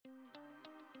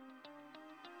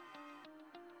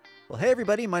Well, hey,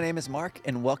 everybody. My name is Mark,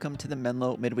 and welcome to the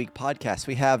Menlo Midweek podcast.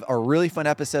 We have a really fun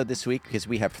episode this week because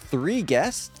we have 3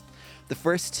 guests. The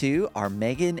first 2 are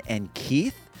Megan and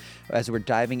Keith, as we're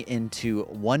diving into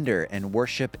wonder and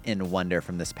worship in wonder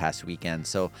from this past weekend.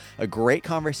 So a great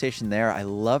conversation there. I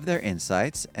love their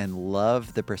insights and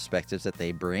love the perspectives that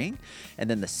they bring. And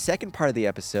then the second part of the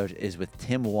episode is with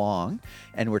Tim Wong,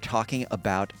 and we're talking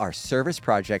about our service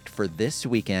project for this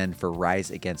weekend for Rise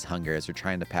Against Hunger, as we're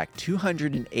trying to pack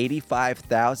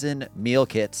 285,000 meal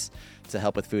kits to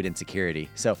help with food insecurity.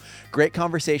 So great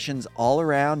conversations all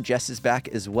around. Jess is back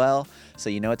as well. So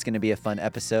you know it's going to be a fun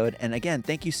episode. And again,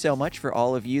 thank you so much for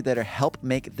all of you that are help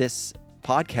make this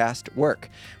podcast work.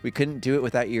 We couldn't do it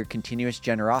without your continuous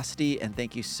generosity. And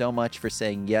thank you so much for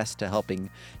saying yes to helping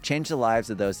change the lives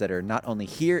of those that are not only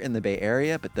here in the Bay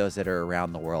Area, but those that are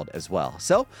around the world as well.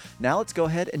 So now let's go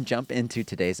ahead and jump into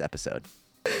today's episode.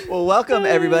 Well, welcome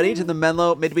everybody to the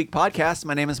Menlo Midweek podcast.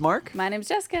 My name is Mark. My name's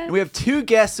Jessica. And we have 2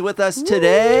 guests with us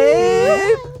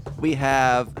today. We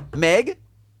have Meg.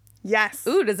 Yes.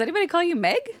 Ooh, does anybody call you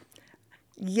Meg?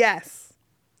 Yes.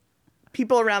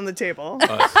 People around the table.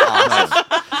 Awesome.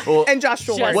 Well, And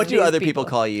Joshua. Just what do these other people people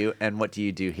call you, and what do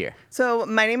you do here? So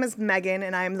my name is Megan,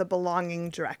 and I am the Belonging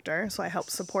Director. So I help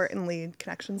support and lead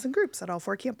connections and groups at all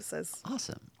 4 campuses.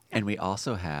 Awesome. And we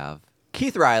also have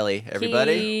Keith Riley,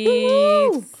 everybody.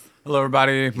 Keith. Hello,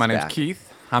 everybody. My name's back.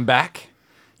 Keith. I'm back.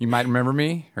 You might remember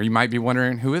me, or you might be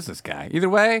wondering, who is this guy? Either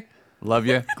way, love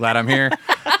you. Glad I'm here.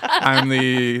 I'm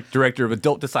the Director of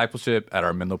Adult Discipleship at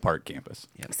our Menlo Park campus.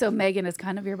 So Megan is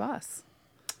kind of your boss.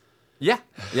 Yeah.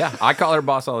 I call her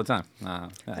boss all the time.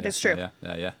 That is true.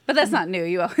 Yeah. But that's not new.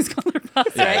 You always call her boss,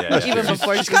 Yeah, right? yeah, Even sure.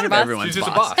 before She's she was kind your of boss. everyone's She's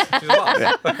just boss. a boss. She's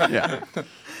a boss. Yeah.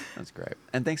 That's great.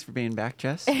 And thanks for being back,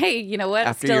 Jess. Hey, you know what?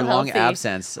 After Still your long healthy.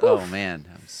 absence. Oh, man.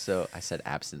 I said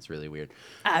absence really weird.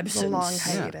 A Absence. long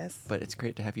Yeah, hiatus. but it's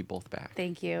great to have you both back.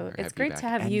 Thank you. Or It's you great back. to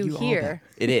have And you all here. back.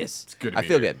 It is. It's good to I be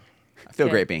feel here. good. I feel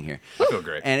Good. great being here. I feel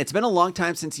great. And it's been a long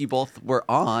time since you both were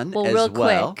on Well, as real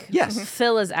well. quick. Yes,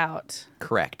 Phil is out.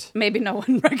 correct. Maybe no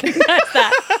one recognized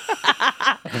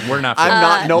that. We're not I'm Phil.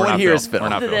 not. No We're one not here Phil. is Phil. We're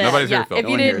not Phil. The- Nobody's yeah, here, Phil. If No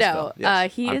you one didn't here is know, Phil.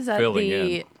 Yes. he I'm is at filling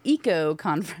the in. Eco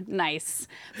Conference. Nice.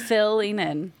 Filling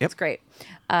in. Yep. It's great.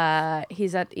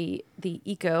 He's at the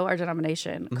Eco, our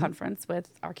denomination, conference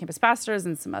with our campus pastors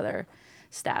and some other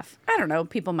staff. I don't know.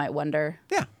 People might wonder.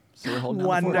 Yeah. So we're holding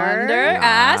Wonder. down the fort.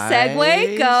 Wonder.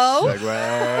 Segue. Go.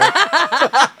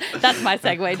 Segue. That's my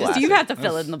segue. Just you Classic. have to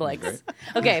fill in the blanks.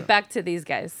 Okay, back to these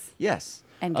guys. Yes.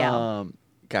 And gal.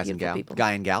 Guys and Beautiful gal. people.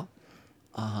 Guy and gal.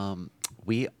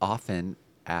 We often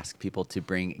ask people to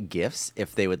bring gifts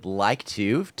if they would like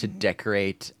to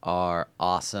decorate our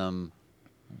awesome,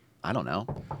 I don't know,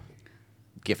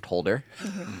 gift holder.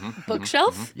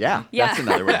 Bookshelf. Yeah. Yeah. That's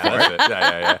another word for it.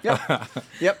 That's it. Yeah.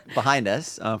 Yep. Behind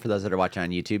us, for those that are watching on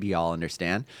YouTube, you all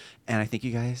understand. And I think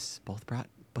you guys both brought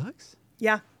books.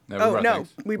 Yeah. We Oh, brought no.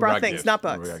 things. We brought things, gifts. not We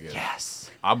books. brought gifts.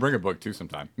 Yes. I'll bring a book too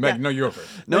sometime. Meg, Yeah. no, you go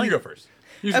first. No, No, you- you go first.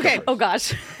 You just Okay. go Oh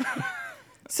first. gosh.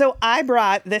 So I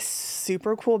brought this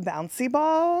super cool bouncy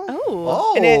ball.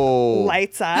 Oh. And it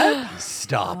lights up.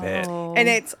 Stop it. And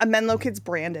it's a Menlo Kids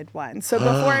branded one. So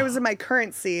before I was in my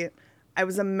current seat, I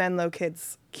was a Menlo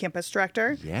Kids campus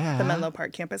director. Yeah. The Menlo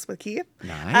Park campus with Keith.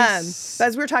 Nice. But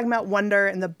as we were talking about Wonder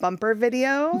in the bumper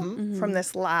video from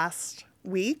this last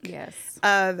week, Yes.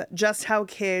 of just how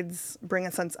kids bring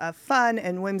a sense of fun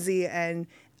and whimsy and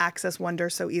access wonder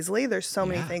so easily. There's so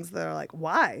many Yeah. things that are like,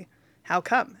 why? How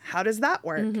come? How does that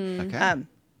work? Okay.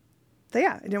 So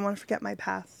yeah, I didn't want to forget my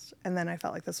past. And then I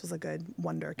felt like this was a good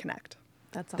Wonder Connect.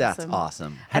 That's awesome. That's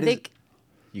awesome. How I does- think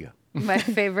You go. my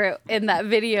favorite in that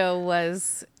video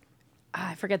was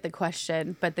I forget the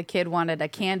question, but the kid wanted a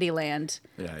Candyland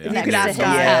Yeah. next could to ask his God.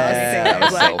 house. Yeah, that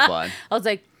was so fun. I was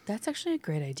like, that's actually a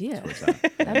great idea.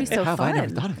 That'd be so How have fun. I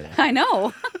never thought of that? I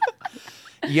know.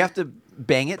 You have to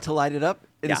bang it to light it up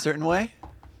in Yeah. a certain way.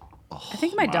 I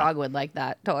think my dog would like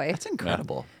that toy. That's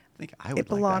incredible. I think I would It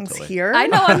belongs like that toy. here. I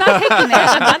know. I'm not taking it.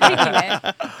 I'm not taking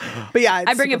it. But yeah,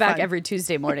 I bring it super back fun. every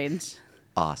Tuesday mornings.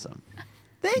 Awesome.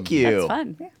 Thank you. That's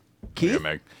fun. Keith? Yeah,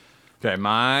 Meg. Okay,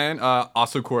 mine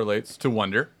also correlates to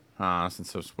wonder,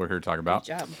 since that's what we're here to talk about.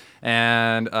 Good job.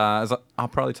 And as I'll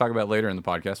probably talk about later in the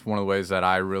podcast, one of the ways that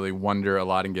I really wonder a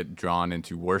lot and get drawn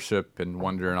into worship and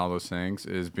wonder and all those things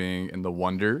is being in the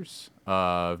wonders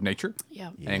of nature Yeah.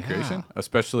 and Yeah. creation,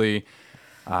 especially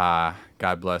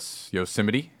God bless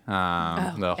Yosemite,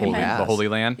 the holy amen. the Holy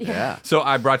Land. Yeah. So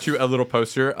I brought you a little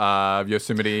poster of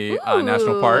Yosemite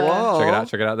National Park. Whoa.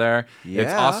 Check it out there.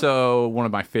 It's Yeah. also one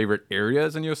of my favorite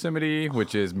areas in Yosemite,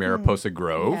 which is Mariposa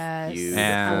Grove. Yes. Beautiful.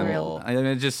 And, For real. and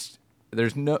it just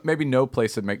there's maybe no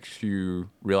place that makes you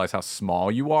realize how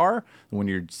small you are when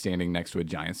you're standing next to a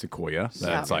giant sequoia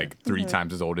that's like 3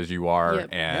 times as old as you are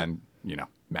and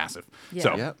massive. Yeah.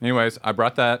 So Yep. anyways, I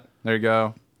brought that. There you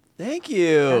go. Thank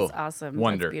you. That's awesome.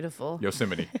 Wonder. That's beautiful.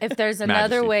 Yosemite. If there's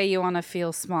another Majesty. way you want to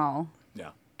feel small Yeah.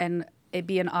 and it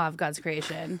be in awe of God's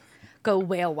creation, go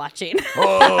whale watching.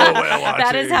 Oh, whale watching.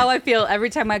 That is how I feel every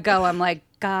time I go. I'm like,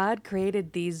 God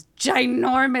created these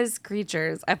ginormous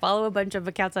creatures. I follow a bunch of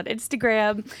accounts on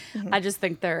Instagram. I just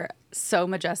think they're so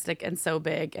majestic and so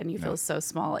big, and you feel so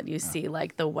small, and you see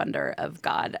like the wonder of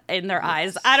God in their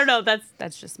eyes. I don't know.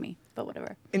 That's just me, but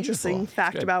whatever. Interesting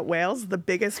fact good. about whales: the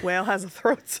biggest whale has a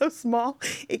throat so small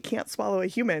it can't swallow a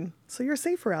human. So you're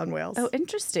safe around whales. Oh,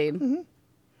 interesting. Mm-hmm.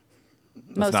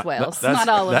 Most whales, that's- not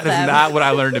all of That them. is not what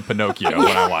I learned in Pinocchio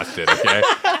when I watched it, okay?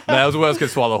 Those whales could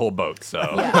swallow a whole boat, so.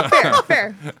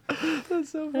 Fair. That's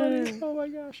so funny. Oh my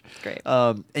gosh. Great.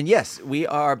 And yes, we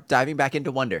are diving back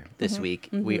into Wonder this week.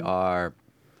 We are,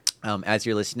 as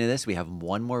you're listening to this, we have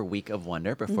one more week of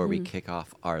Wonder before we kick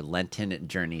off our Lenten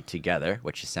journey together,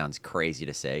 which sounds crazy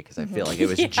to say because I feel like it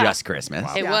was just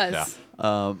Christmas. It Yeah. was.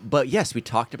 Yeah. But yes, we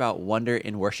talked about wonder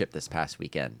in worship this past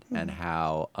weekend and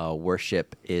how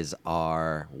worship is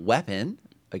our weapon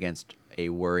against a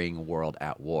worrying world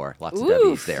at war. Lots of Oof,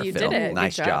 W's there, you Phil. did it.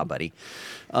 Nice Good job, job. buddy.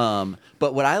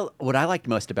 But what I liked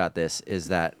most about this is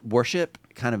that worship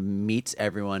kind of meets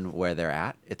everyone where they're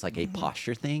at. It's like a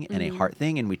posture thing and a heart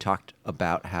thing. And we talked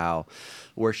about how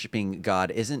worshiping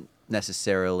God isn't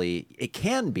necessarily, it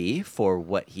can be for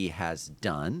what he has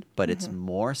done, but it's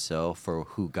more so for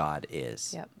who God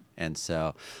is. Yep. And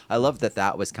so I love that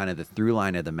that was kind of the through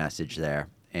line of the message there.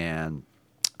 And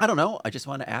I don't know, I just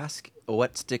want to ask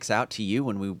what sticks out to you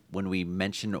when we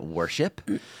mention worship.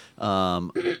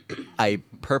 I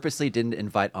purposely didn't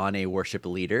invite on a worship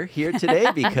leader here today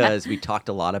because we talked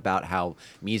a lot about how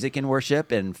music and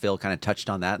worship, and Phil kind of touched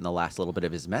on that in the last little bit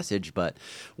of his message, but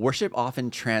worship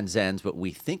often transcends what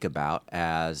we think about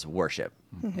as worship.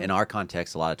 In our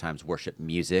context, a lot of times worship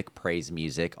music, praise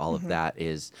music, all of that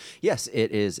is, yes,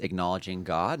 it is acknowledging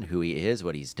God and who he is,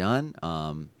 what he's done,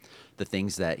 the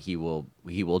things that he will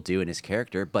do in his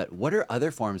character. But what are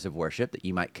other forms of worship that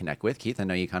you might connect with? Keith, I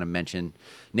know you kind of mentioned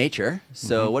nature.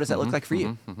 So what does that look like for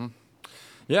you?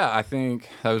 Yeah, I think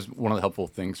that was one of the helpful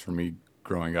things for me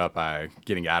growing up.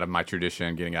 Getting out of my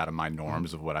tradition, getting out of my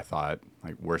norms of what I thought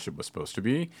like worship was supposed to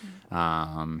be.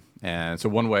 And so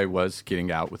one way was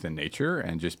getting out within nature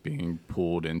and just being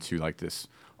pulled into like this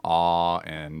awe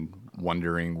and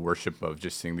wondering worship of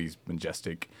just seeing these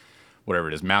majestic, whatever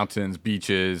it is, mountains,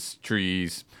 beaches,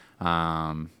 trees.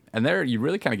 And there you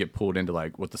really kind of get pulled into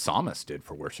like what the psalmist did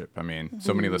for worship. I mean,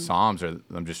 so many of the Psalms are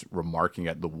them just remarking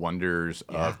at the wonders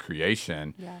of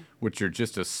creation, which are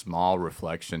just a small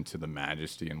reflection to the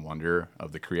majesty and wonder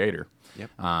of the Creator.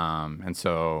 Yep. And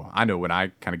so I know when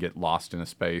I kind of get lost in a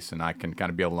space and I can kind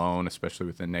of be alone, especially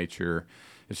within nature,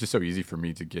 it's just so easy for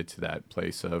me to get to that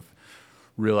place of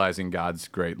realizing God's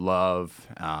great love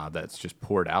that's just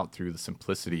poured out through the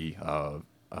simplicity of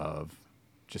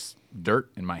just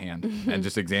dirt in my hand and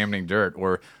just examining dirt,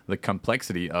 or the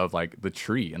complexity of like the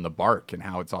tree and the bark and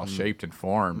how it's all shaped and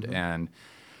formed. And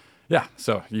yeah,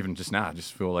 so even just now, I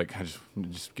just feel like it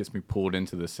just gets me pulled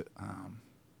into this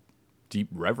deep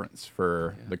reverence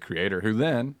for the Creator, who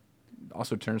then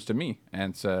also turns to me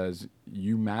and says,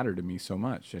 you matter to me so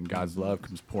much, and God's love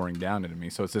comes pouring down into me.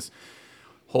 So it's this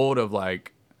hold of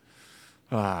like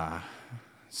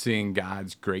seeing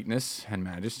God's greatness and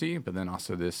majesty, but then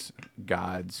also this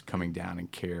God's coming down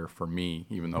and care for me,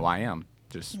 even though I am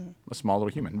just a small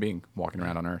little human being walking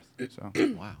around on earth. So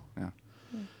Wow. yeah.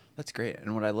 That's great.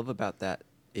 And what I love about that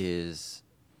is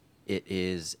it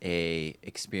is a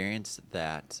experience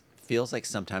that feels like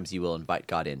sometimes you will invite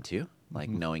God into, like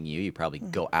knowing you probably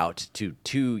go out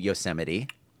to Yosemite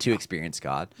to experience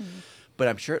God. But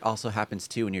I'm sure it also happens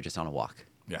too when you're just on a walk.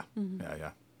 Yeah.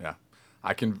 Yeah.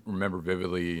 I can remember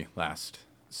vividly last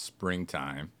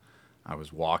springtime, I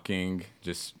was walking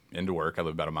just into work. I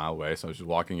live about a mile away, so I was just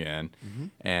walking in,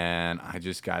 and I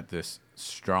just got this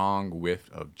strong whiff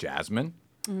of jasmine.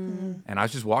 And I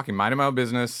was just walking, minding my own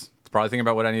business, probably thinking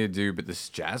about what I needed to do, but this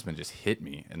jasmine just hit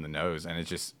me in the nose, and it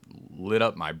just lit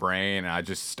up my brain, and I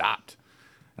just stopped.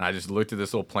 And I just looked at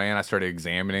this little plant. I started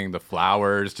examining the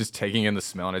flowers, just taking in the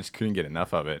smell, and I just couldn't get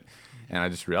enough of it. And I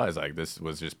just realized like this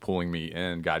was just pulling me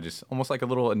in. God just almost like a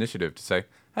little initiative to say,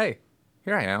 hey,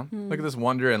 here I am. Look at this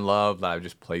wonder and love that I've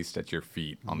just placed at your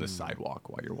feet on this sidewalk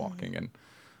while you're walking. And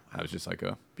that was just like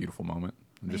a beautiful moment.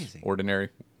 Just Amazing. ordinary,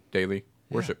 daily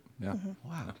worship. Yeah.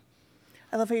 Wow.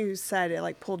 I love how you said it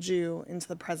like pulled you into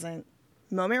the present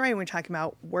moment, right? When we're talking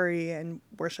about worry and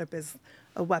worship is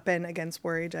a weapon against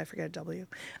worry. Did I forget a W?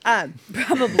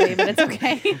 Probably, but it's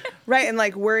okay. Right. And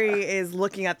like worry is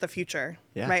looking at the future,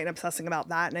 Yeah. right? And obsessing about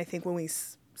that. And I think when we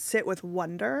sit with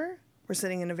wonder, we're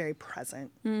sitting in a very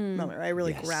present moment, right?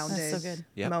 Really Yes. grounded That's so good.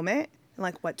 Yep. moment. And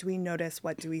like, what do we notice?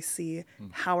 What do we see?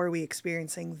 How are we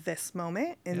experiencing this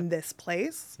moment in this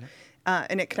place?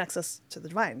 And it connects us to the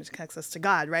divine. It connects us to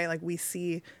God, right? Like we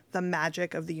see the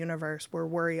magic of the universe where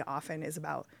worry often is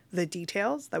about the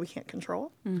details that we can't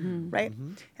control, right?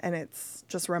 And it's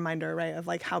just a reminder, right, of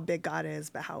like how big God is,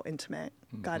 but how intimate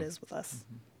God is with us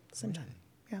at the same time.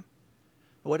 Yeah.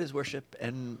 What does worship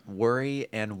and worry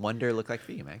and wonder look like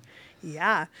for you, Meg?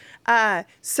 Yeah.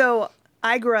 So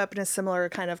I grew up in a similar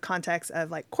kind of context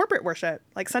of like corporate worship,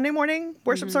 like Sunday morning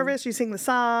worship service. You sing the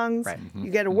songs, Right.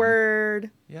 you get a word.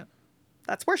 Yeah.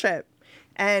 That's worship.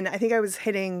 And I think I was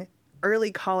hitting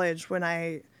early college when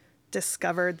I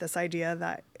discovered this idea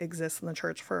that exists in the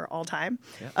church for all time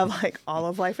of like all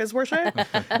of life is worship.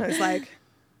 And I was like,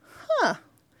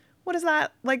 what does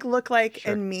that like look like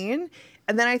and mean?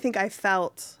 And then I think I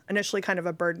felt initially kind of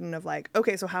a burden of like,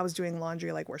 okay, so how is doing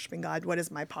laundry like worshiping God? What is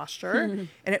my posture?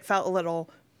 And it felt a little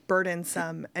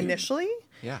burdensome initially.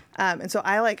 Yeah. And so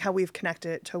I like how we've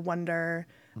connected it to wonder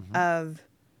of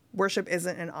worship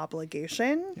isn't an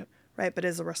obligation, right? But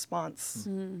is a response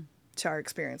to our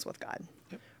experience with God,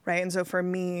 right? And so for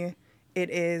me, it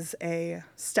is a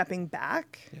stepping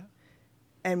back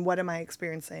and what am I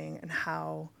experiencing and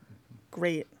how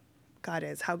great God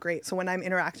is, how great. So when I'm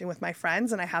interacting with my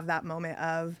friends and I have that moment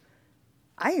of,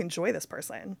 I enjoy this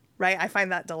person, right? I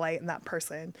find that delight in that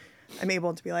person. I'm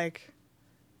able to be like,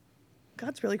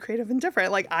 God's really creative and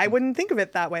different. Like, I wouldn't think of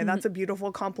it that way. That's a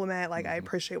beautiful compliment. Like, I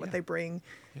appreciate what they bring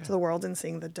to the world and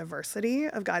seeing the diversity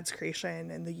of God's creation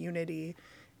and the unity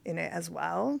in it as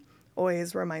well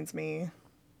always reminds me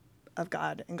of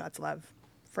God and God's love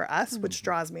for us, which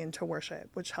draws me into worship,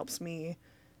 which helps me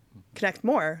connect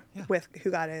more with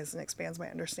who God is and expands my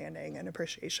understanding and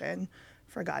appreciation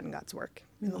for God and God's work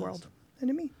in the world and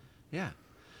in me. Yeah.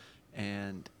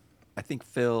 And I think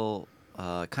Phil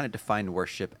kind of defined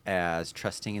worship as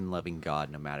trusting and loving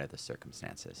God no matter the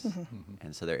circumstances.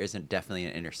 And so there isn't definitely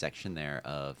an intersection there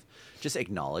of just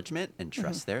acknowledgement and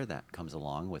trust there that comes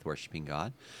along with worshiping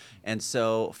God. And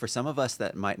so for some of us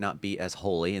that might not be as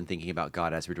holy and thinking about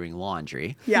God as we're doing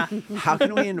laundry, Yeah. how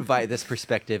can we invite this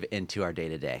perspective into our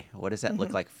day-to-day? What does that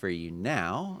look like for you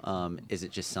now? Is it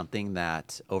just something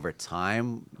that over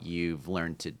time you've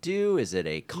learned to do? Is it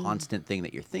a constant thing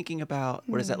that you're thinking about?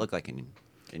 What does that look like in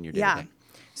your day-to-day? Yeah.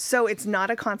 So it's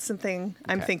not a constant thing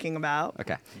I'm Okay. thinking about.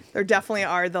 Okay. There definitely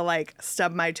are the like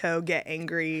stub my toe, get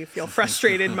angry, feel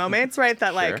frustrated moments, right?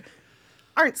 That like Sure.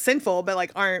 aren't sinful, but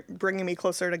like aren't bringing me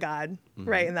closer to God,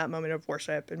 right? In that moment of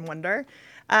worship and wonder.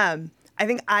 I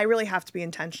think I really have to be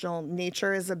intentional.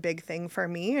 Nature is a big thing for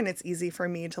me, and it's easy for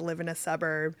me to live in a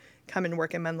suburb, come and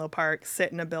work in Menlo Park,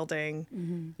 sit in a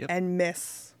building, Yep. and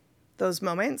miss those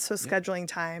moments. So scheduling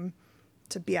time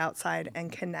to be outside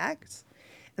and connect.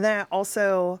 And then I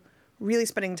also really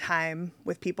spending time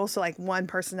with people. So like one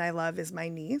person I love is my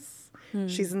niece.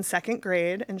 She's in second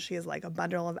grade and she is like a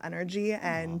bundle of energy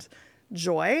and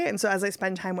joy. And so as I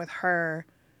spend time with her,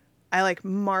 I like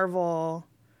marvel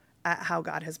at how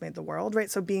God has made the world, right?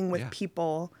 So being with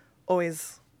people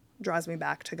always draws me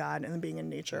back to God, and then being in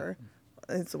nature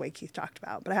is the way Keith talked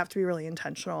about. But I have to be really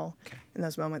intentional in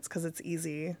those moments because it's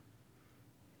easy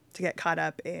to get caught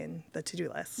up in the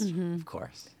to-do list Of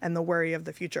course. and the worry of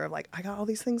the future of like, I got all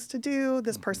these things to do.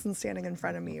 This person's standing in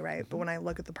front of me, right? But when I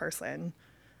look at the person,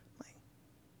 like,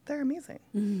 they're amazing.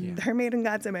 They're made in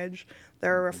God's image.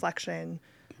 They're a reflection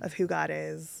of who God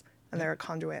is, and they're a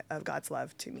conduit of God's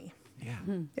love to me. Yeah.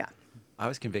 Yeah. I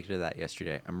was convicted of that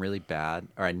yesterday. I'm really bad,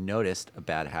 or I noticed a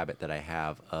bad habit that I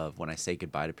have of when I say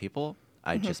goodbye to people,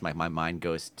 I just my mind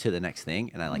goes to the next thing,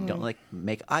 and I like don't like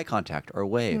make eye contact or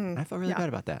wave. And I felt really bad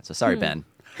about that. So sorry, Ben.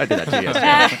 I did that to you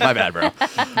yesterday. My bad, bro.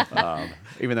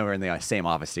 Even though we were in the same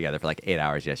office together for like 8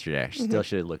 hours yesterday, I still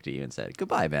should have looked at you and said,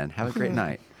 goodbye, Ben. Have a great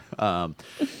night.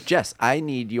 Jess, I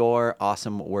need your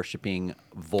awesome worshiping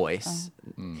voice.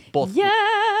 Both.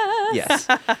 Yes.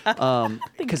 Yes.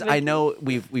 Because I know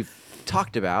we've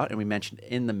talked about and we mentioned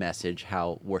in the message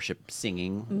how worship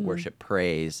singing, worship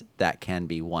praise, that can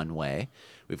be one way.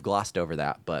 We've glossed over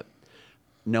that, but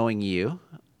knowing you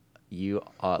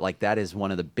like that is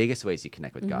one of the biggest ways you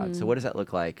connect with God. So what does that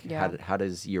look like? Yeah. How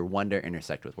does your wonder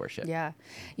intersect with worship? Yeah.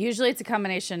 Usually it's a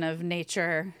combination of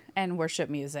nature and worship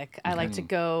music. I like to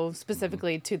go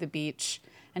specifically to the beach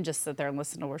and just sit there and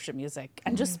listen to worship music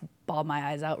and just bawl my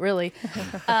eyes out, really.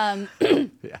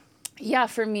 Yeah. Yeah,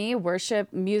 for me,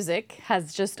 worship music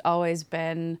has just always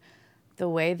been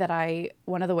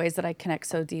one of the ways that I connect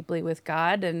so deeply with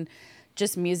God, and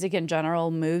just music in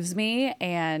general moves me.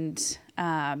 And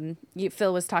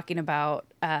Phil was talking about,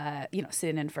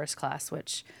 sitting in first class,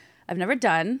 which I've never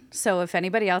done. So if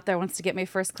anybody out there wants to get me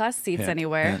first class seats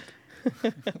anywhere,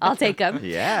 I'll take them.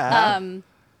 Yeah.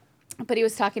 But he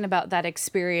was talking about that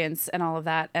experience and all of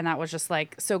that. And that was just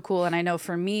like so cool. And I know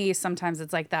for me, sometimes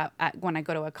it's like that when I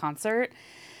go to a concert.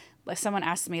 Like someone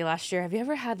asked me last year, have you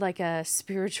ever had like a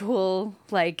spiritual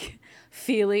like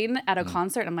feeling at a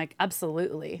concert? I'm like,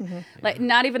 absolutely. Like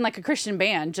not even like a Christian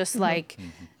band, just like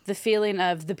the feeling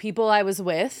of the people I was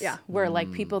with were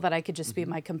like people that I could just be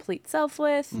my complete self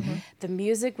with. The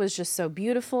music was just so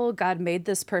beautiful. God made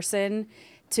this person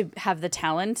to have the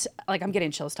talent. Like I'm getting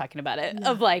chills talking about it,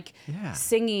 of like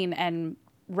singing and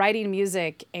writing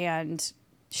music and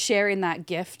sharing that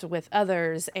gift with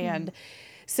others. And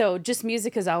so just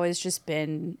music has always just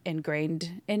been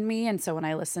ingrained in me. And so when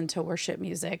I listen to worship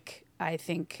music, I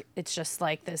think it's just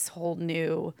like this whole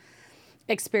new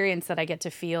experience that I get to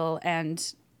feel. And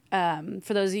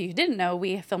for those of you who didn't know,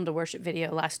 we filmed a worship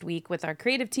video last week with our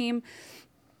creative team.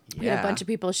 We had a bunch of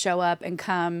people show up and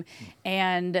come,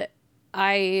 and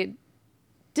I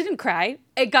didn't cry.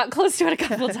 It got close to it a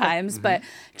couple of times, but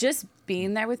just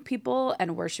being there with people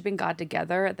and worshiping God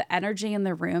together, the energy in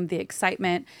the room, the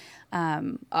excitement.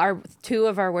 Two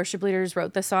of our worship leaders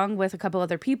wrote the song with a couple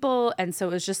other people. And so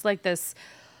it was just like this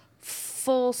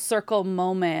full circle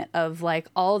moment of like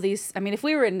all these, I mean, if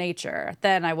we were in nature,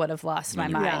 then I would have lost my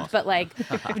mind. Yeah. But like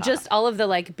just all of the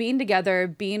like being together,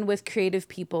 being with creative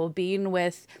people, being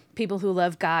with people who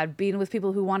love God, being with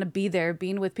people who want to be there,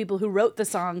 being with people who wrote the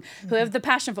song, who have the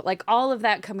passion for like all of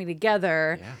that coming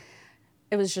together. Yeah.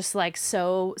 It was just like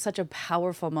such a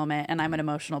powerful moment. And I'm an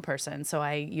emotional person, so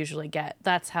I usually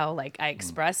that's how like I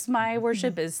express my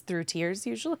worship is through tears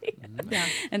usually.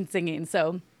 And singing.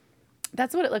 So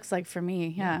that's what it looks like for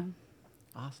me. Yeah.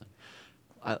 Awesome.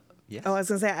 Yes. Oh, I was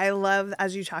gonna say, I love,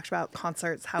 as you talked about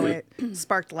concerts, how it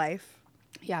sparked life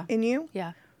in you.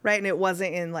 Yeah. Right. And it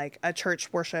wasn't in like a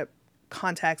church worship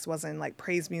context, wasn't like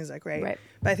praise music, right?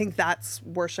 But I think that's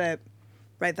worship,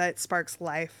 right? That sparks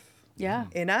life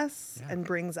in us and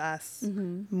brings us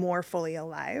more fully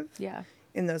alive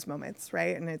in those moments,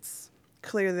 right? And it's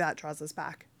clear that draws us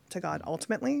back to God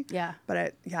ultimately. Yeah.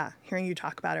 But hearing you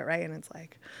talk about it, right? And it's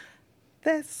like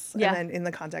this, and then in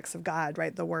the context of God,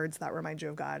 right? The words that remind you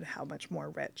of God, how much more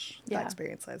rich that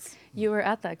experience is. You were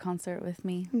at that concert with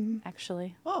me,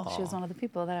 actually. Oh. She was one of the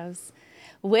people that I was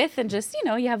with, and just,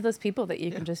 you have those people that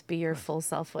you can just be your full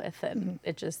self with, and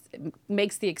it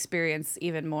makes the experience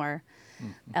even more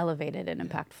elevated and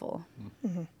impactful.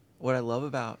 What I love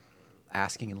about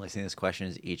asking and listening to this question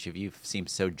is each of you seemed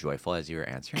so joyful as you were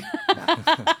answering.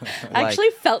 I actually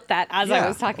felt that as I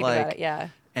was talking about it. Yeah.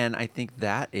 And I think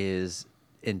that is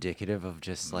indicative of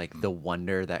just like the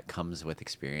wonder that comes with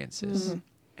experiences.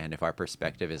 And if our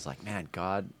perspective is like, man,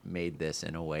 God made this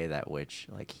in a way that which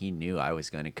like he knew I was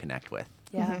going to connect with.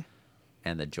 Yeah.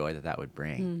 And the joy that would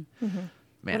bring. Man,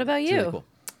 What about it's you? really cool.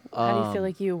 How do you feel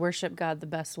like you worship God the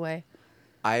best way?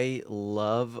 I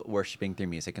love worshiping through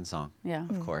music and song. Yeah.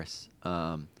 Of course.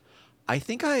 I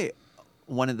think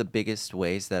one of the biggest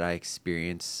ways that I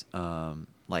experience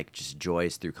like just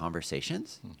joys through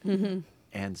conversations.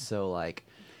 And so like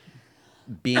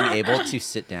being able to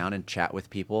sit down and chat with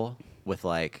people with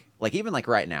like even like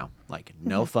right now, like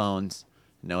no phones,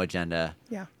 no agenda,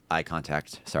 eye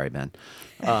contact. Sorry, Ben.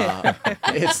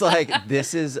 It's like,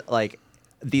 this is like,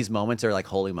 these moments are like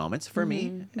holy moments for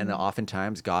me. And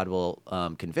oftentimes God will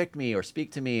convict me or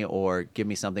speak to me or give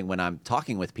me something when I'm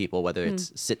talking with people, whether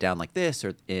it's sit down like this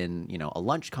or in, a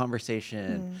lunch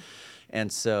conversation.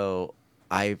 And so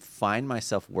I find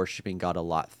myself worshiping God a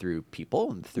lot through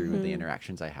people and through the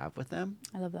interactions I have with them.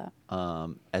 I love that.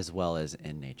 As well as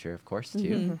in nature, of course,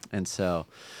 too. And so,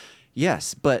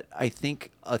 yes, but I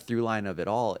think a through line of it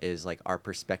all is like our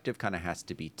perspective kind of has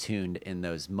to be tuned in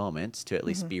those moments to at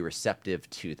least be receptive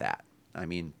to that. I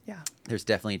mean, there's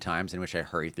definitely times in which I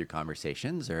hurry through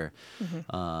conversations or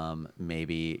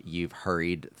maybe you've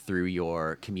hurried through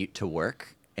your commute to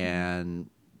work and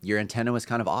your antenna was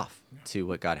kind of off to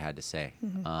what God had to say.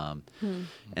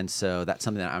 And so that's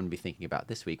something that I'm going to be thinking about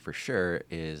this week for sure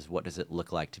is what does it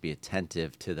look like to be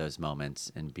attentive to those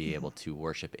moments and be able to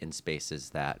worship in spaces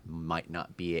that might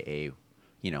not be a,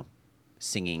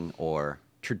 singing or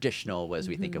traditional as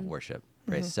we think of worship,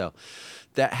 right? So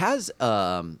that has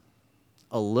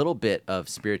a little bit of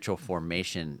spiritual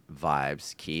formation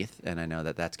vibes, Keith, and I know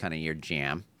that that's kind of your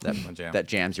jam. That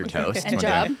jams your toast. And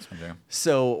job.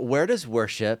 So where does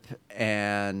worship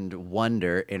and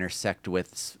wonder intersect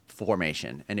with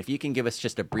formation? And if you can give us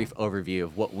just a brief overview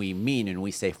of what we mean when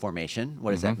we say formation,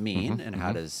 what does that mean, and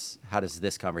how does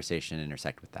this conversation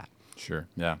intersect with that? Sure.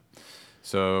 Yeah.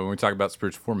 So when we talk about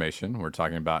spiritual formation, we're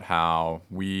talking about how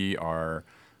we are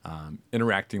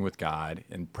interacting with God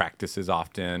in practices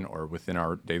often or within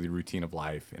our daily routine of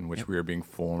life in which we are being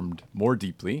formed more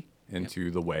deeply into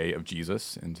the way of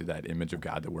Jesus, into that image of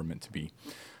God that we're meant to be.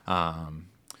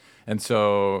 And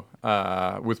so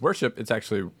with worship, it's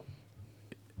actually,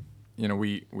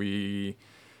 we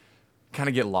kind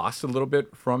of get lost a little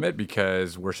bit from it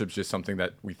because worship's just something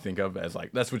that we think of as like,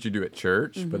 that's what you do at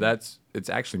church, but it's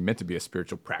actually meant to be a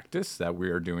spiritual practice that we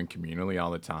are doing communally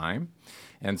all the time.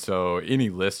 And so any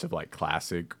list of like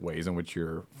classic ways in which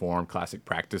you're formed, classic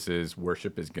practices,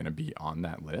 worship is going to be on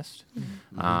that list.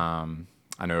 I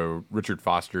know author Richard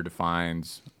Foster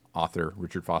defines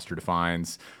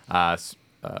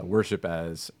worship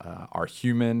as our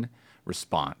human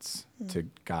response to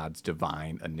God's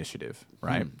divine initiative,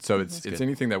 right? So it's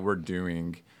anything that we're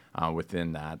doing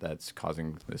within that's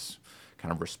causing this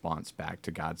kind of response back to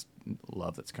God's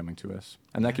love that's coming to us.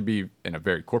 And that could be in a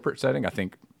very corporate setting. I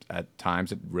think at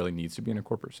times it really needs to be in a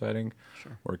corporate setting,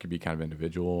 or it could be kind of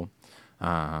individual. So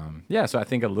I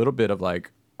think a little bit of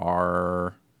like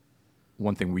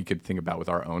one thing we could think about with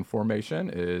our own formation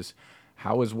is,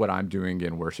 how is what I'm doing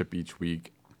in worship each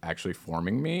week actually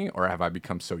forming me, or have I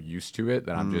become so used to it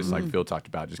that I'm just like Phil talked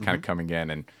about, just kind of coming in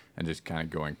and just kind of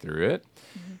going through it.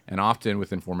 And often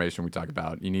within formation, we talk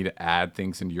about you need to add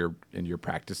things into your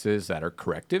practices that are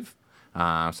corrective.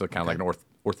 So kind of like an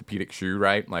orthopedic shoe,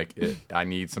 right? Like I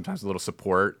need sometimes a little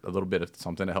support, a little bit of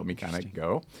something to help me kind of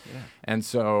go. Yeah. And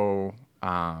so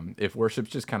if worship's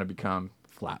just kind of become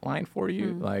flatline for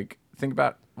you, like think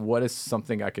about what is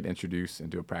something I could introduce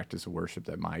into a practice of worship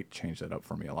that might change that up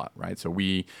for me a lot, right? So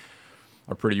we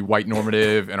are pretty white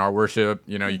normative in our worship.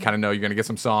 You kind of know you're going to get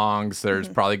some songs. There's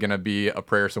probably going to be a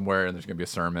prayer somewhere, and there's going to be a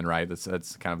sermon, right?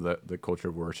 That's kind of the culture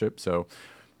of worship. So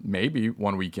maybe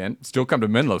one weekend, still come to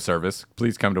Menlo service.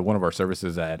 Please come to one of our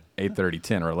services at 8:30,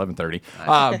 10, or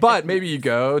 11:30. But maybe you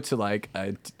go to like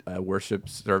a worship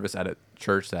service at a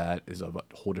church that is of a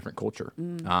whole different culture,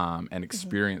 and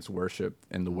experience worship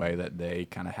in the way that they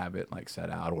kind of have it like set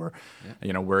out, or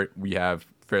where we have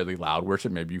fairly loud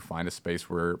worship. Maybe you find a space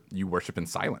where you worship in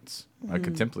silence, a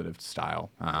contemplative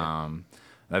style.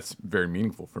 That's very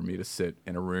meaningful for me, to sit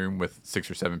in a room with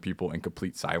 6 or 7 people in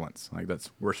complete silence. Like, that's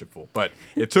worshipful. But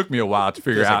it took me a while to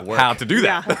figure out how to do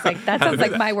that. Yeah, that sounds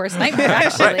like my worst nightmare,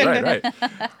 actually. Right.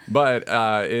 But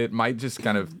it might just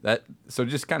kind of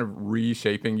just kind of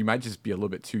reshaping. You might just be a little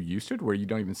bit too used to it, where you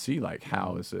don't even see like,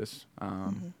 how is this?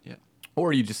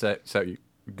 Or you just you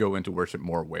go into worship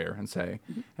more aware and say,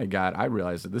 hey, God, I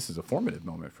realize that this is a formative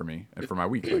moment for me and for my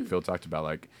week. Like Phil talked about,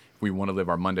 like, if we want to live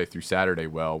our Monday through Saturday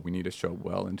well, we need to show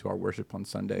well into our worship on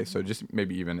Sunday. So just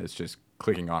maybe even it's just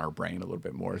clicking on our brain a little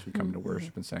bit more as we come into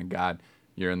worship and saying, God,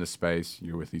 you're in this space,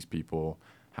 you're with these people.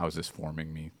 How is this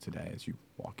forming me today as you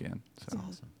walk in? So. That's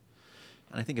awesome.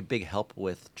 And I think a big help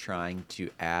with trying to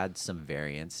add some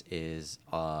variance is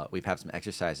we've had some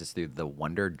exercises through the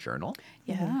Wonder Journal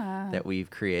that we've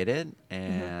created.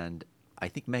 And I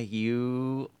think, Meg,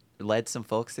 you led some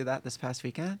folks through that this past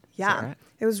weekend. Yeah, right?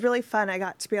 It was really fun. I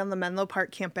got to be on the Menlo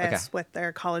Park campus with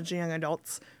their college and young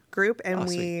adults group, and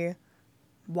we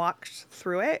walked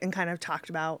through it and kind of talked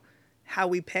about how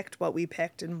we picked what we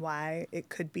picked and why it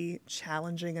could be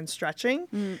challenging and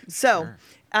stretching. So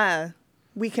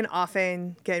we can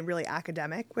often get really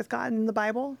academic with God in the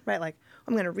Bible, right? Like,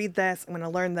 I'm going to read this, I'm going to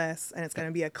learn this, and it's going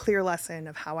to be a clear lesson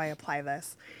of how I apply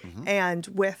this. And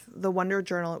with the Wonder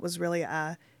Journal, it was really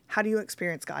how do you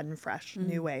experience God in fresh,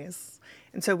 new ways?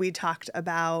 And so we talked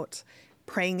about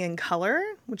praying in color,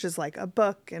 which is like a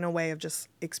book and a way of just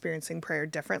experiencing prayer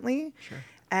differently.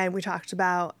 And we talked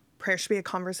about prayer should be a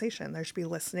conversation. There should be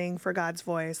listening for God's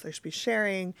voice. There should be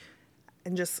sharing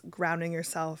and just grounding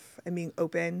yourself and being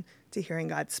open to hearing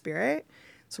God's Spirit.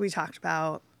 So we talked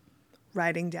about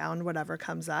writing down whatever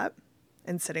comes up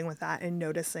and sitting with that and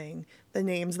noticing the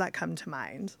names that come to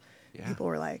mind. People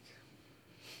were like,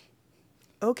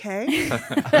 okay.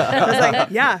 I was like,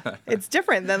 yeah, it's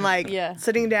different than like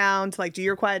sitting down to like do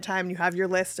your quiet time. You have your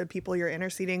list of people you're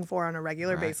interceding for on a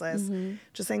regular basis.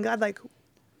 Just saying, God, like,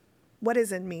 what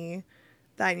is in me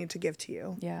that I need to give to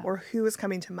you? Or who is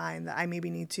coming to mind that I maybe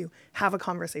need to have a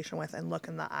conversation with and look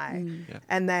in the eye?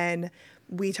 And then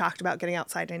we talked about getting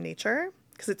outside in nature,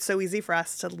 because it's so easy for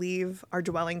us to leave our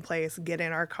dwelling place, get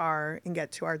in our car, and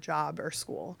get to our job or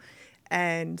school.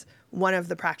 And one of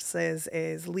the practices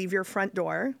is leave your front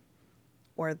door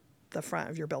or the front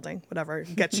of your building, whatever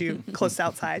gets you close to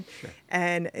outside. Sure.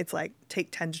 And it's like, take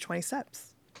 10 to 20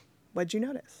 steps. What'd you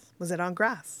notice? Was it on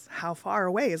grass? How far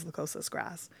away is the closest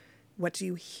grass? What do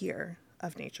you hear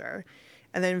of nature?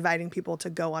 And then inviting people to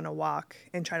go on a walk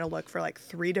and try to look for like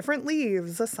 3 different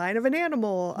leaves, a sign of an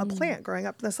animal, a plant growing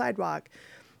up the sidewalk.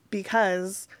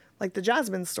 Because like the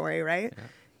Jasmine story, right? Yeah.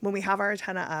 When we have our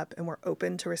antenna up and we're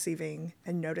open to receiving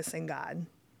and noticing God,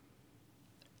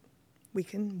 we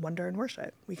can wonder and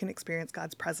worship. We can experience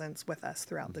God's presence with us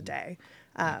throughout the day.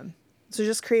 So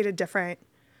just created different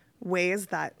ways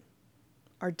that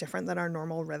are different than our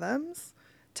normal rhythms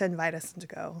to invite us and to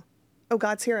go, oh,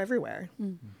 God's here everywhere.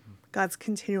 God's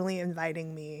continually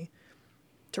inviting me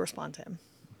to respond to him,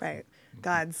 right?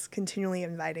 God's continually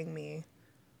inviting me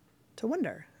to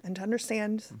wonder and to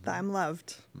understand that I'm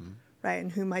loved, right?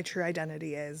 And who my true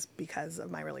identity is because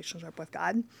of my relationship with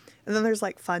God. And then there's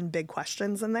like fun, big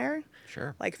questions in there.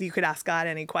 Sure. Like if you could ask God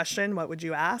any question, what would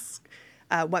you ask?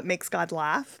 What makes God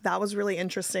laugh? That was really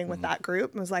interesting with that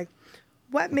group. It was like,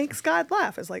 what makes God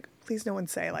laugh? It's like, please no one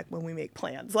say like when we make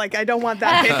plans. Like, I don't want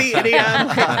that pithy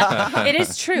idiom. It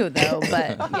is true though,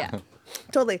 but yeah.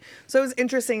 Totally. So it was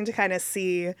interesting to kind of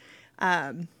see,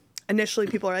 initially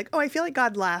people are like, oh, I feel like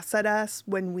God laughs at us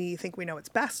when we think we know what's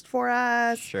best for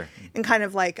us. Sure. In kind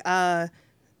of like a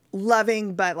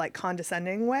loving but like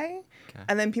condescending way. Okay.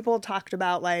 And then people talked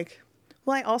about like,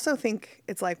 well, I also think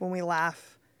it's like when we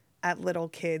laugh at little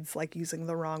kids like using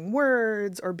the wrong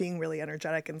words or being really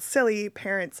energetic and silly,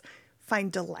 parents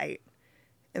find delight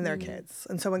in their kids.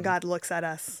 And so when God looks at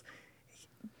us,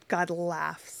 God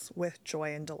laughs with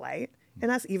joy and delight in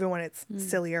us, even when it's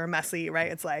silly or messy,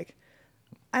 right? It's like,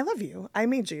 I love you. I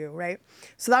made you, right?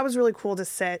 So that was really cool to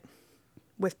sit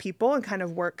with people and kind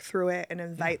of work through it and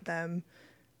invite them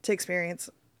to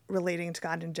experience relating to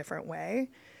God in a different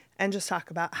way and just talk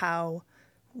about how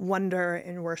wonder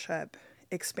and worship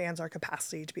expands our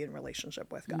capacity to be in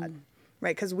relationship with God,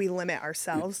 right? Because we limit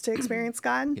ourselves to experience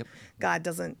God. Yep. God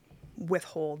doesn't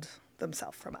withhold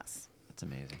themselves from us. That's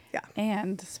amazing. Yeah.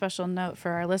 And special note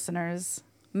for our listeners,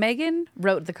 Megan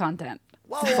wrote the content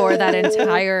for that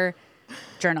entire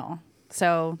journal.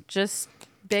 So just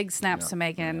big snaps to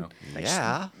Megan.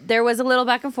 Yeah. There was a little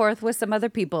back and forth with some other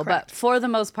people, Correct. but for the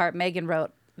most part, Megan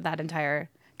wrote that entire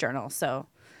journal. So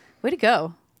way to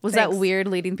go. Was Thanks. that weird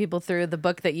leading people through the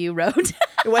book that you wrote?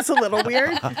 It was a little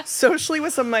weird. Socially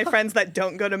with some of my friends that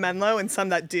don't go to Menlo and some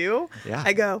that do,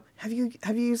 I go, have you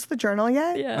used the journal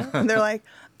yet? Yeah. And they're like,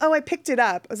 oh, I picked it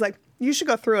up. I was like, you should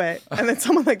go through it. And then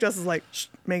someone like Jess is like, shh,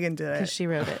 Megan did it. Because she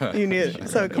wrote it. You knew it.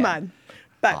 So come on.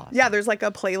 But Awesome. yeah, there's like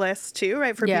a playlist too,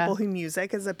 right? For Yeah. people who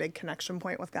music is a big connection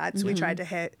point with God. So we tried to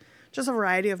hit just a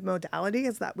variety of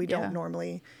modalities that we don't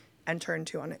normally enter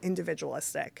into on an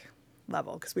individualistic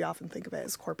level because we often think of it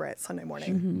as corporate Sunday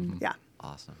morning. Yeah.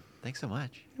 Awesome. Thanks so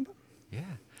much. Yeah.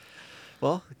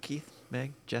 Well, Keith,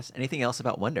 Meg, Jess, anything else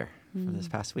about wonder from this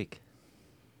past week?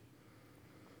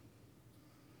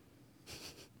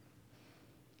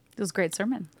 It was a great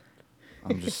sermon.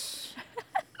 I'm just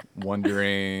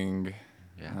wondering,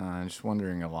 just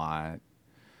wondering a lot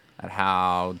at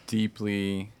how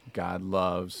deeply God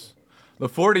loves the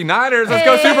 49ers. Let's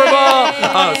go Super Bowl.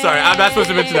 Oh, sorry. I'm not supposed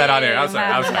to mention that on air. I'm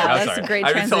sorry. That's a great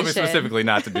I was told me transition. specifically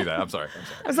not to do that. I'm sorry.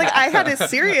 I was like, I had a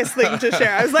serious thing to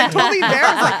share. I was like totally there.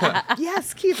 I was like,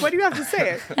 yes, Keith, what do you have to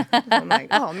say? I'm like,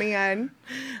 oh man.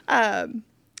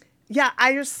 Yeah,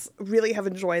 I just really have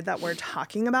enjoyed that we're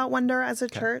talking about wonder as a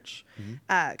church.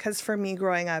 Because for me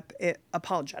growing up,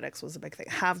 apologetics was a big thing.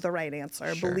 Have the right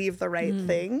answer, believe the right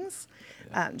things.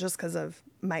 Just because of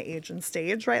my age and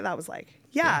stage, right? That was like,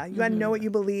 you got to know what you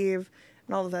believe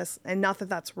and all of this. And not that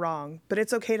that's wrong, but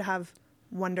it's okay to have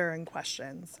wonder and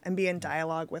questions and be in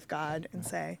dialogue with God and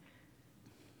say,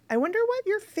 I wonder what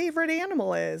your favorite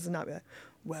animal is. And not be like,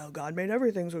 well, God made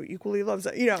everything, so he equally loves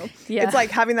it. You know, it's like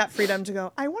having that freedom to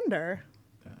go, I wonder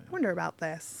about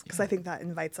this. Because I think that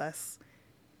invites us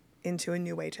into a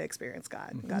new way to experience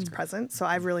God, God's presence. So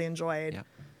I've really enjoyed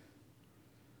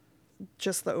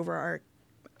just the overarch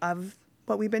of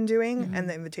what we've been doing and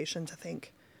the invitation to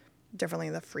think differently,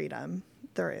 the freedom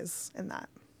there is in that.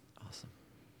 Awesome.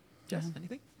 Jess,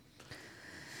 anything?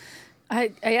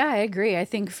 I agree. I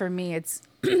think for me, it's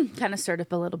kind of stirred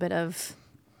up a little bit of,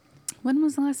 when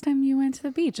was the last time you went to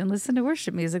the beach and listened to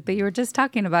worship music that you were just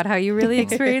talking about how you really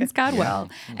experienced God well?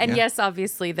 And yes,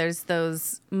 obviously there's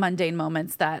those mundane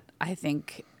moments that I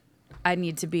think I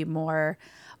need to be more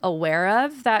aware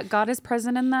of, that God is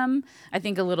present in them. I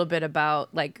think a little bit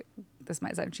about like this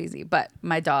might sound cheesy, but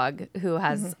my dog, who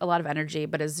has a lot of energy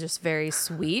but is just very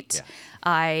sweet,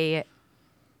 I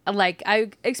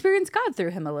experience God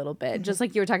through him a little bit, just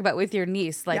like you were talking about with your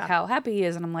niece, like how happy he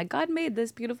is. And I'm like, God made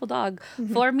this beautiful dog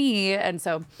for me. And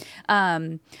so,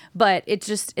 but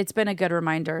it's been a good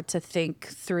reminder to think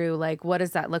through, like, what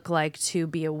does that look like to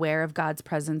be aware of God's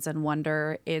presence and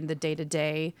wonder in the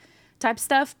day-to-day type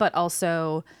stuff, but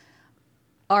also,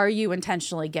 are you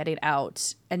intentionally getting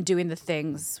out and doing the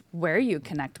things where you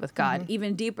connect with God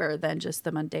even deeper than just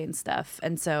the mundane stuff?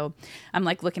 And so I'm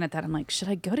like looking at that. I'm like, should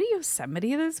I go to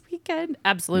Yosemite this weekend?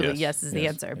 Absolutely. Yes is the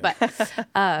answer. But,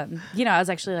 I was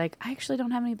actually like, I actually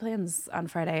don't have any plans on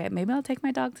Friday. Maybe I'll take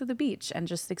my dog to the beach and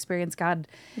just experience God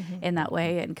in that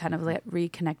way and kind of like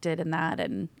reconnected in that.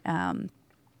 And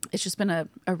it's just been a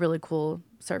really cool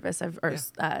service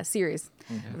series.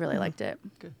 I really liked it.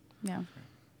 Good. Yeah.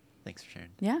 Thanks for sharing.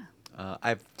 Yeah. I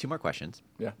have 2 more questions.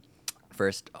 Yeah.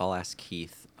 First, I'll ask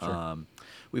Keith. Sure.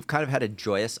 We've kind of had a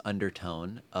joyous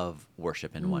undertone of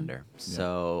worship and wonder.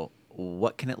 So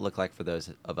what can it look like for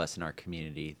those of us in our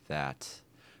community that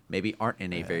maybe aren't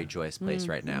in a very joyous place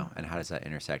right now? And how does that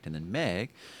intersect? And then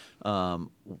Meg,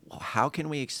 how can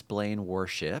we explain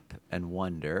worship and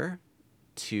wonder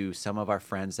to some of our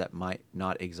friends that might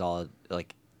not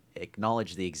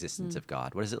acknowledge the existence of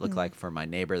God? What does it look like for my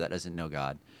neighbor that doesn't know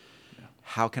God?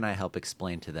 How can I help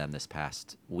explain to them this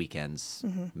past weekend's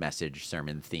message,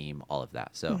 sermon, theme, all of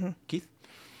that? So, Keith?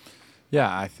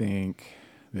 Yeah, I think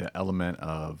the element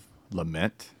of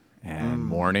lament and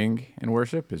mourning in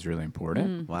worship is really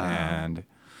important. Wow. And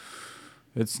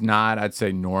it's not, I'd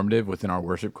say, normative within our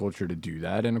worship culture to do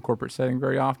that in a corporate setting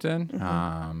very often.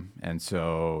 And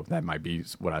so that might be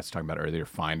what I was talking about earlier,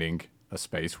 finding a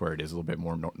space where it is a little bit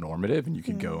more normative and you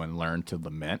can go and learn to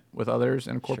lament with others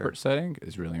in a corporate setting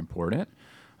is really important.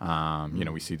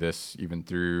 We see this even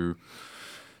through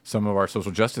some of our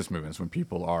social justice movements when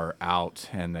people are out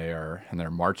and they're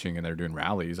marching and they're doing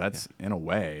rallies. That's in a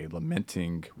way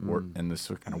lamenting and this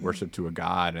kind of worship to a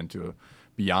God and to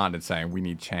beyond and saying we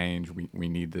need change. We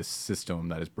need this system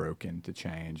that is broken to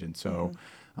change. And so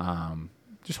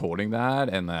just holding that,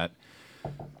 and that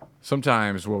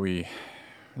sometimes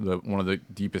one of the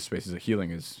deepest spaces of healing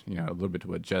is, a little bit to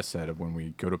what Jess said, of when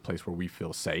we go to a place where we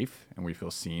feel safe and we feel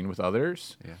seen with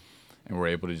others, and we're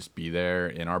able to just be there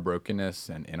in our brokenness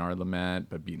and in our lament,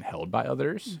 but being held by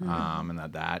others, and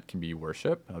that can be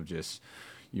worship of just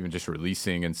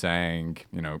releasing and saying,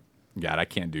 God, I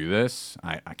can't do this.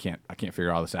 I can't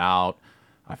figure all this out.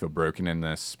 I feel broken in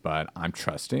this, but I'm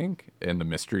trusting in the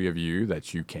mystery of you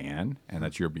that you can and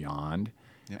that you're beyond.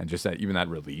 And just that, even that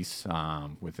release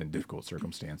within difficult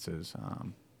circumstances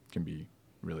can be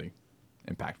really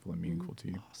impactful and meaningful to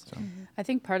you. So. I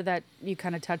think part of that, you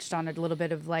kind of touched on it a little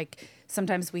bit, of like,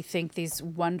 sometimes we think these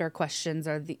wonder questions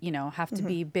are have to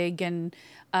be big and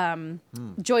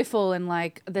joyful and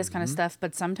like this kind of stuff.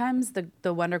 But sometimes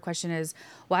the wonder question is,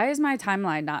 why is my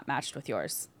timeline not matched with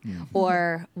yours?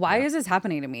 Or why is this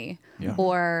happening to me?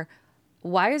 Or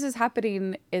why is this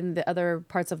happening in the other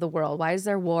parts of the world? Why is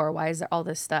there war? Why is there all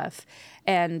this stuff?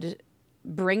 And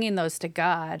bringing those to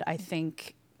God, I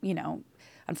think,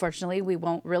 unfortunately, we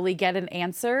won't really get an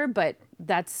answer, but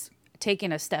that's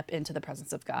taking a step into the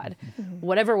presence of God.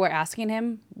 Whatever we're asking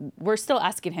him, we're still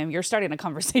asking him. You're starting a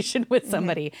conversation with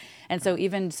somebody. And so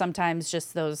even sometimes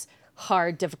just those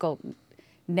hard, difficult,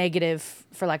 negative,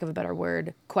 for lack of a better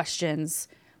word, questions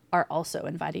are also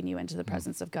inviting you into the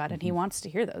presence of God. And he wants to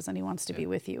hear those, and he wants to be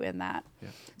with you in that.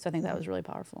 So I think that was really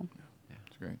powerful. Yeah,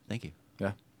 it's great. Thank you.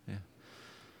 Yeah.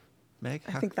 Meg?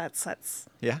 I think that sets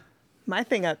Yeah. my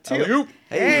thing up too. Alley-oop.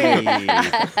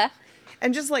 Hey.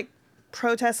 And just like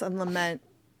protest and lament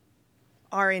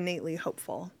are innately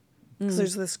hopeful. Because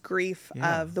there's this grief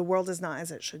of the world is not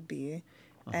as it should be.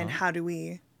 And how do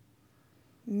we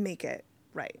make it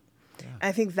right? And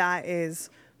I think that is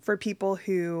for people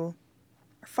who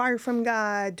are far from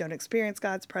God, don't experience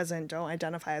God's presence, don't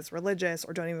identify as religious,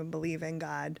 or don't even believe in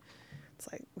God.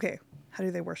 It's like, okay, how do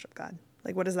they worship God?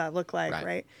 Like, what does that look like,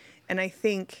 right? And I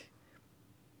think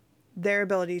their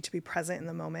ability to be present in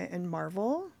the moment and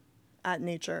marvel at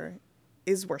nature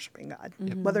is worshiping God,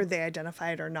 whether they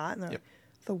identify it or not. And they're like,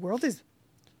 the world is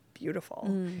beautiful.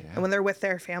 And when they're with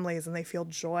their families and they feel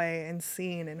joy and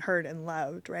seen and heard and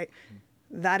loved, right?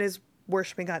 That is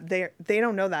worshiping God. They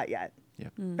don't know that yet.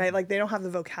 Right? Like, they don't have the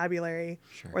vocabulary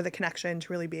or the connection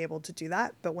to really be able to do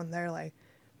that. But when they're like,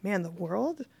 man, the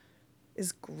world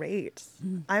is great.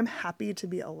 I'm happy to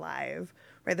be alive,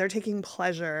 right? They're taking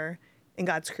pleasure in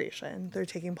God's creation. They're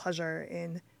taking pleasure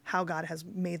in how God has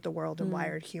made the world and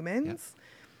wired humans.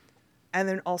 And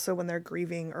then also when they're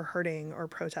grieving or hurting or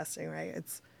protesting, right?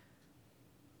 It's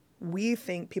we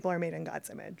think people are made in God's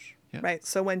image, Yeah. right?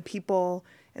 So when people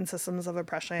in systems of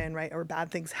oppression, right, or bad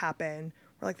things happen,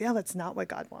 we're like, yeah, that's not what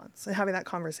God wants. And having that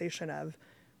conversation of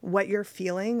what you're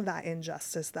feeling, that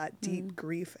injustice, that deep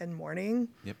grief and mourning,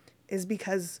 Yep. is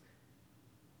because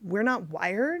we're not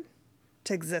wired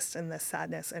to exist in this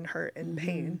sadness and hurt and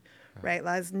pain, right?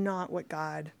 That is not what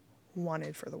God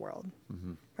wanted for the world,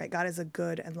 right? God is a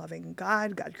good and loving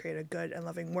God. God created a good and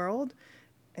loving world,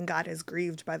 and God is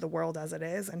grieved by the world as it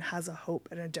is and has a hope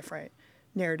and a different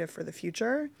narrative for the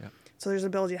future. Yep. So there's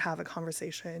ability to have a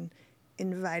conversation,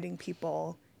 inviting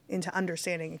people into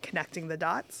understanding and connecting the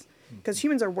dots, because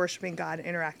humans are worshiping God and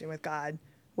interacting with God,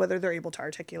 whether they're able to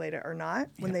articulate it or not,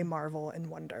 when they marvel and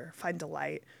wonder, find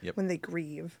delight, Yep. when they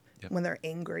grieve, Yep. when they're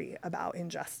angry about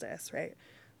injustice, right?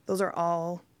 Those are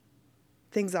all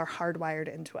things that are hardwired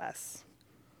into us.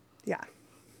 Yeah.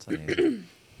 It's amazing.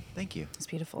 Thank you. It's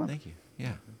beautiful. Thank you.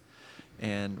 Yeah.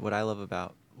 And what I love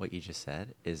about what you just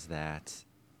said is that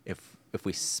if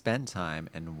we spend time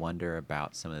and wonder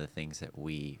about some of the things that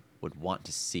we would want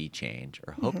to see change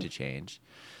or hope to change,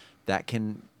 that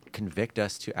can convict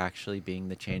us to actually being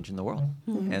the change in the world.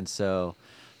 And so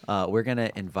we're going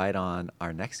to invite on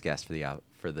our next guest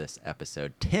for this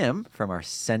episode, Tim from our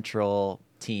central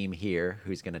team here,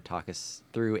 who's going to talk us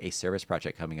through a service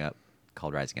project coming up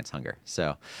called Rise Against Hunger.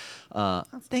 So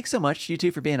thanks so much, you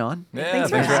two, for being on. Yeah, Thanks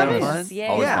for thanks having having us. us. Yay.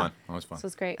 Always Yeah. fun. Always fun. This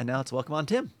was great. And now let's welcome on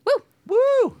Tim. Woo!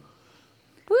 Woo!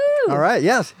 Woo! All right.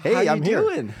 Yes. Hey, How you I'm here.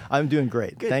 doing? I'm doing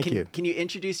great. Good. Thank Can, you. Can you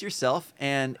introduce yourself?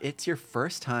 And it's your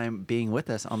first time being with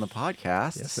us on the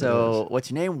podcast. Yes, it so is.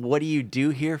 what's your name? What do you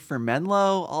do here for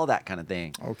Menlo? All that kind of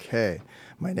thing. Okay.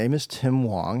 My name is Tim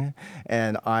Wong,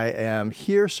 and I am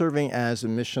here serving as a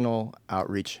missional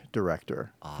outreach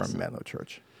director Awesome. from Menlo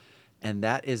Church. And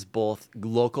that is both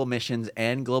local missions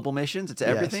and global missions. It's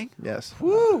everything. Yes.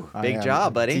 Woo! I Big am-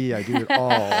 job, buddy. Gee, I do it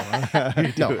all.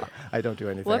 No, I don't do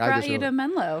anything. What I brought just you to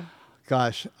Menlo?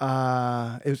 Gosh,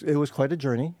 it was quite a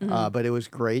journey, but it was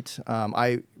great.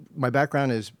 My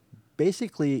background is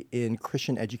basically in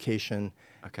Christian education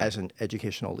Okay. as an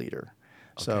educational leader.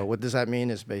 Okay. So what does that mean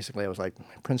is basically I was like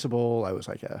principal, I was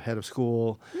like a head of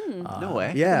school. No way.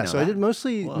 I Yeah, didn't know so I that. did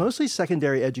mostly Whoa. mostly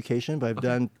secondary education, but I've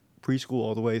done preschool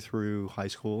all the way through high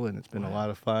school, and it's been a lot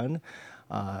of fun.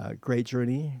 Great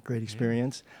journey, great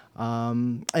experience.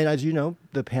 And as you know,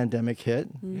 the pandemic hit,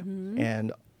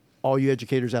 and all you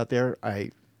educators out there,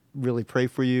 I really pray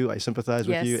for you. I sympathize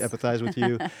with you, Yes. empathize with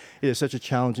you. It is such a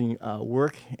challenging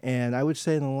work, and I would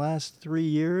say in the last 3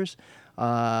 years,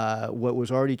 what was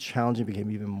already challenging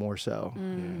became even more so.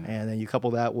 And then you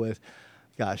couple that with,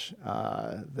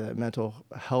 the mental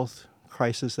health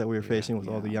crisis that we were facing with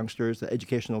all the youngsters, the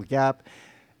educational gap,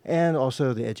 and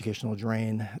also the educational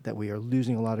drain that we are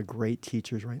losing a lot of great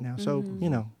teachers right now. So,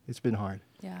 it's been hard.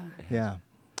 Yeah. Yeah.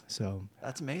 So,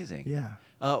 That's amazing. yeah.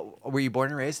 Were you born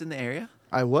and raised in the area?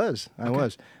 I was.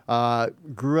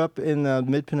 Grew up in the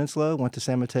Mid-Peninsula, went to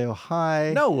San Mateo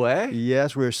High. No way.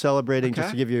 Yes, we are celebrating, just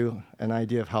Okay. to give you an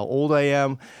idea of how old I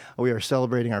am, we are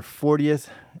celebrating our 40th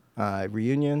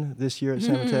reunion this year at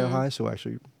San Mateo High, so we're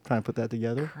actually trying to put that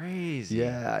together. Crazy.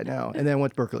 Yeah, I know. And then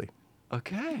went to Berkeley.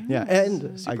 Okay. Yeah,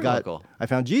 and Super local. I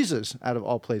found Jesus, out of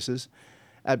all places,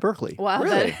 at Berkeley. Wow.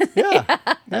 Really? Yeah.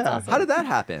 yeah. How did that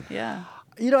happen? Yeah.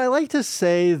 I like to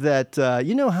say that,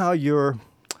 how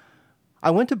I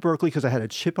went to Berkeley because I had a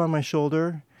chip on my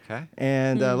shoulder. Okay.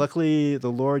 And luckily, the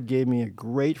Lord gave me a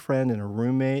great friend and a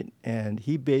roommate, and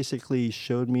he basically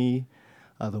showed me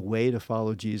the way to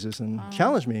follow Jesus and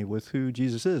challenged me with who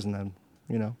Jesus is. And then,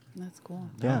 That's cool.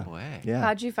 yeah. way. Yeah.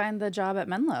 How'd you find the job at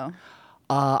Menlo?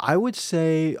 I would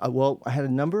say, I had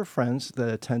a number of friends that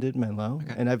attended Menlo,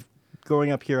 and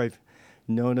growing up here, I've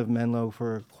known of Menlo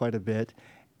for quite a bit.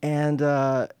 And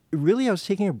really, I was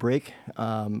taking a break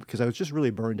because I was just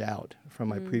really burned out from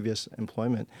my previous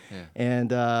employment. Yeah.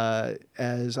 And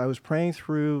as I was praying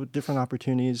through different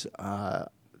opportunities,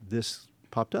 this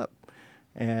popped up.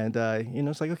 And,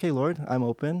 it's like, okay, Lord, I'm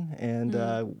open. And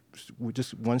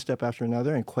just one step after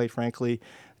another. And quite frankly,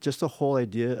 just the whole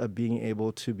idea of being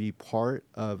able to be part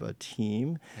of a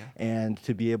team and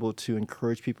to be able to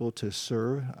encourage people to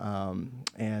serve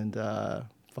and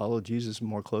follow Jesus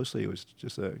more closely was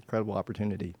just an incredible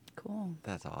opportunity. Cool.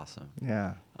 That's awesome.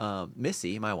 Yeah.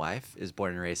 Missy, my wife, is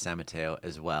born and raised San Mateo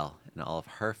as well, and all of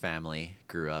her family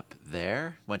grew up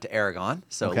there. Went to Aragon,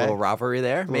 so a Okay. little rivalry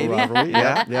there, Little maybe. rivalry,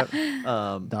 yeah. Yep.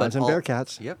 But Dons and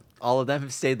Bearcats. Yep. All of them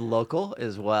have stayed local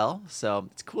as well, so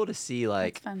it's cool to see.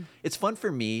 Like, fun. it's fun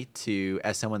for me to,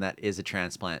 as someone that is a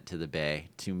transplant to the Bay,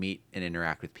 to meet and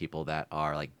interact with people that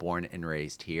are like born and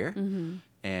raised here.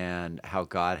 and how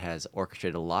God has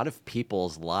orchestrated a lot of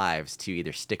people's lives to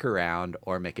either stick around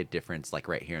or make a difference, like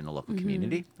right here in the local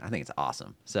community. I think it's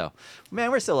awesome. So, man,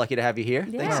 we're so lucky to have you here.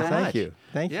 Yeah. Thanks so Thank much. you.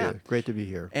 Thank Yeah. you. Great to be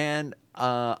here. And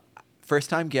first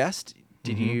time guest,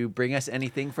 did you bring us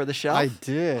anything for the shelf? I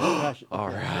did. Gosh, All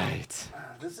okay. right.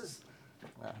 This is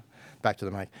back to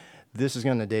the mic. This is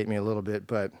going to date me a little bit,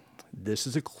 but this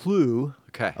is a clue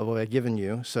Okay. of what I've given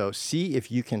you. So see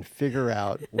if you can figure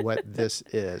out what this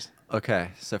is. Okay,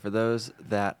 so for those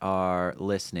that are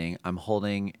listening, I'm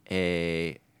holding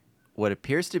what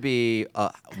appears to be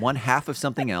one half of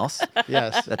something else.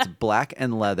 Yes. That's black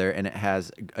and leather, and it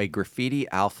has a graffiti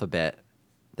alphabet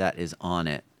that is on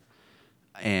it.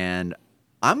 And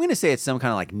I'm going to say it's some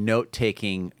kind of like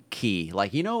note-taking key.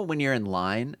 Like, you know when you're in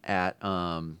line at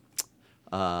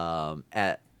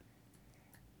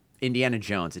Indiana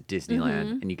Jones at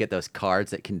Disneyland, and you get those cards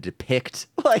that can depict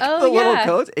like Oh, the little yeah.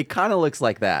 codes? It kind of looks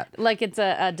like that. Like it's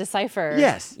a decipher.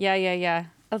 Yes. Yeah.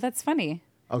 Oh, that's funny.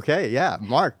 Okay. Yeah.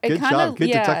 Mark, It good kinda- job. Good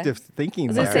yeah. detective thinking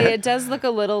As there. I say, it does look a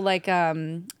little like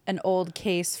an old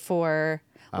case for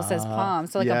what says Palm.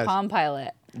 So like yes. a Palm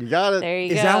Pilot. You got it. There you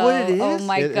go. Is that what it Oh is?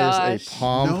 my It is gosh. a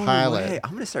Palm Pilot. way.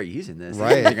 I'm going to start using this.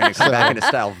 Right. You're going to come So- back into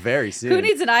style very soon. Who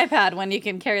needs an iPad when you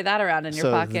can carry that around in your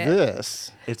So pocket?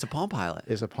 this It's a Palm Pilot.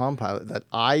 is a Palm Pilot that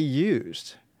I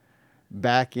used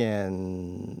back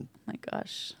in, Oh my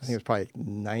gosh. I think it was probably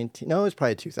it was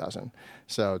probably 2000.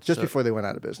 So just before they went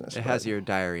out of business. It but has your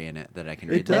diary in it that I can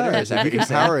read It later. does. Is that If what you you're can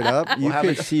saying? power it up, you have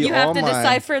can it- see You all have to my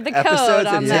decipher the code Episodes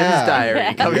on in that. Tim's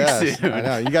diary coming Yes, soon. I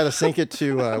know. You got to sync it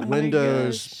to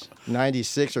Windows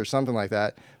 96 or something like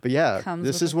that. But yeah, Comes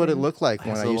this with is the what it thing. looked like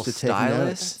when Has I a used to little take stylus.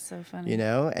 notes. That's so funny. You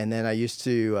know, and then I used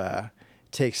to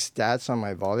take stats on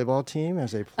my volleyball team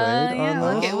as they played Yeah, on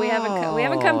look, those. we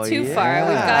haven't come too far.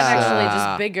 We've yeah. gotten actually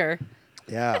just bigger.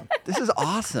 Yeah. This is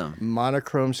awesome.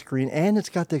 Monochrome screen, and it's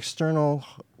got the external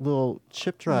little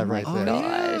chip drive right there.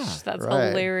 Gosh, that's Right.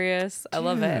 hilarious. I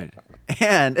love it.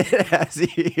 And it has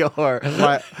your.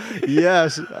 Right.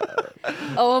 Yes.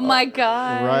 Oh my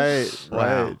gosh. Right.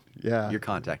 Wow. Right. Yeah. Your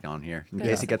contact on here in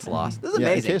case it gets lost. This is Yeah,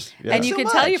 in amazing. case- yeah. And you so can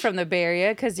tell you're much. from the Bay Area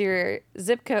because your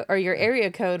zip code or your area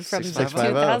code from the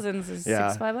 650. 2000s is Yeah.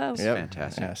 650. Yep.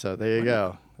 Fantastic. Yeah. So there you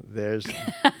go. There's.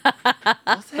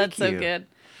 That's so good.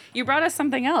 You brought us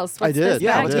something else. What's I did. This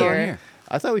Yeah, back what's here? going on here?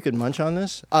 I thought we could munch on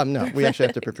this. No, we actually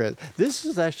have to prepare it. This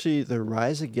is actually the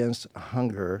Rise Against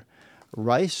Hunger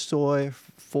rice soy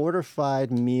fortified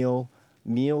meal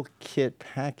kit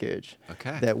package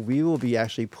Okay. that we will be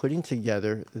actually putting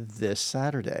together this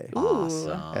Saturday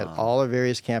Awesome. at all our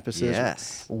various campuses.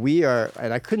 Yes. We are,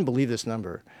 and I couldn't believe this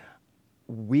number,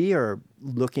 we are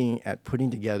looking at putting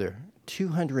together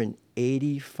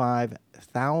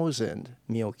 285,000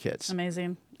 meal kits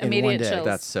Amazing. In one Immediate day. chills.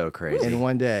 That's so crazy. in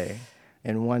one day.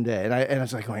 And I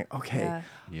was like going, okay, Yeah.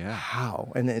 Yeah.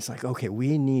 how? And then it's like, okay,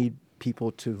 we need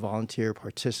people to volunteer,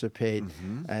 participate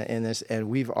in this, and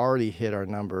we've already hit our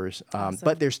numbers.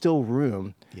 But there's still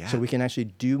room, Yeah. so we can actually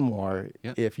do more.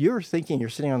 Yep. If you're thinking you're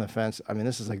sitting on the fence, I mean,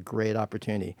 this is a great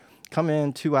opportunity. Come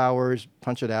in 2 hours,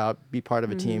 punch it out, be part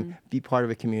of a team, be part of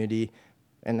a community,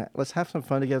 and let's have some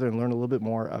fun together and learn a little bit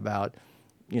more about,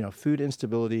 food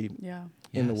instability Yeah.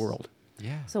 in the Yes. world.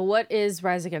 Yeah. So what is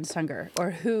Rise Against Hunger, or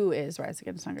who is Rise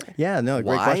Against Hunger? Yeah, no,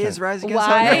 great Why question. is Rise Against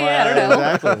Why? Hunger? I don't know.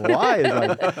 Exactly. Why is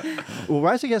Well,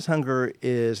 Rise Against Hunger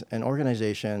is an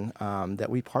organization that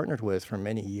we partnered with for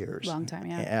many years. Long time,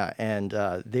 yeah. Yeah, and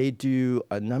they do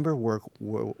a number of work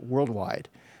worldwide.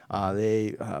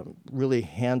 They really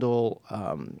handle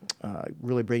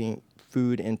really bringing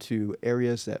food into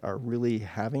areas that are really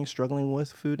struggling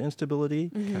with food instability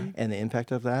and the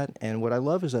impact of that. And what I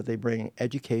love is that they bring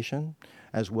education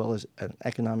as well as an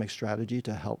economic strategy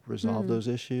to help resolve those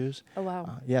issues. Oh,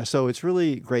 wow. Yeah, so it's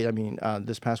really great. I mean,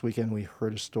 this past weekend we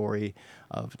heard a story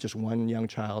of just one young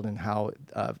child and how,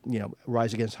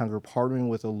 Rise Against Hunger partnering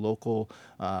with a local,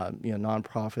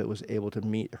 nonprofit was able to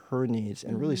meet her needs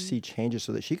and really see changes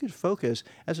so that she could focus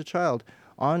as a child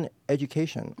on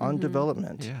education, on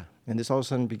development. Yeah. And this all of a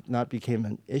sudden not became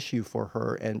an issue for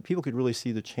her, and people could really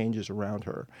see the changes around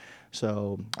her.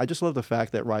 So I just love the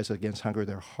fact that Rise Against Hunger,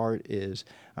 their heart is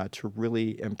to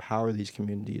really empower these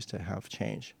communities to have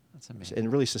change. That's amazing.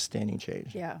 And really sustaining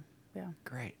change. Yeah. Yeah.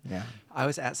 Great. Yeah. I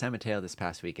was at San Mateo this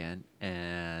past weekend,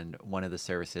 and one of the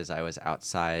services I was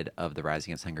outside of the Rise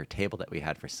Against Hunger table that we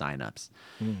had for signups.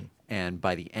 And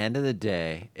by the end of the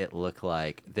day, it looked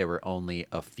like there were only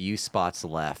a few spots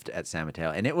left at San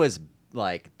Mateo. And it was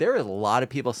like, there were a lot of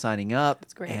people signing up.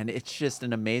 That's great. And it's just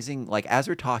an amazing, like, as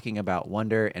we're talking about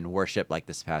wonder and worship like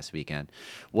this past weekend,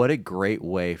 what a great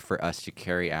way for us to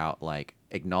carry out, like,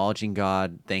 acknowledging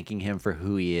God, thanking him for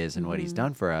who he is and what he's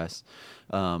done for us,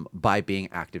 by being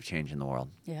active change in the world.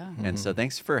 Yeah. And so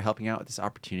thanks for helping out with this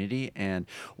opportunity. And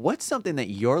what's something that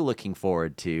you're looking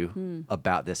forward to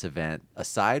about this event,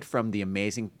 aside from the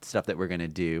amazing stuff that we're going to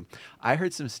do? I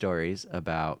heard some stories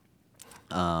about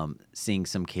seeing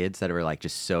some kids that were like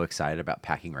just so excited about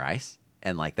packing rice.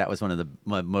 And like that was one of the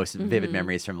most vivid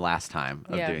memories from last time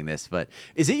of doing this. But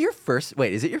is it your first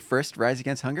Rise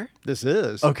Against Hunger? This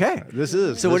is. Okay. This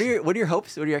is. So what are your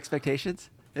hopes? What are your expectations?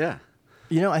 Yeah.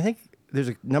 I think there's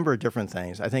a number of different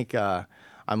things. I think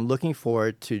I'm looking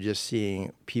forward to just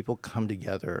seeing people come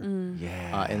together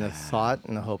in the thought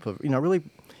and the hope of, really,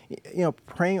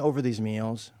 praying over these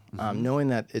meals, knowing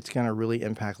that it's going to really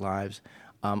impact lives.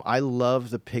 I love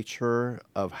the picture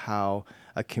of how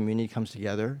a community comes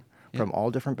together from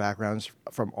all different backgrounds,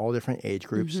 from all different age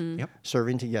groups,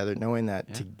 serving together, knowing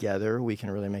that together we can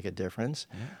really make a difference.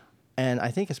 And I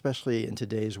think especially in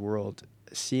today's world,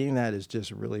 seeing that is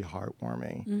just really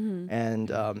heartwarming.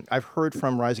 And I've heard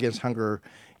from Rise Against Hunger,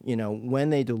 when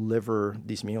they deliver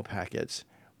these meal packets,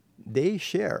 they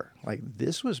share, like,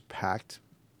 this was packed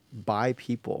by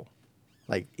people,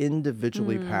 like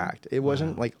individually packed. It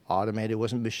wasn't like automated, it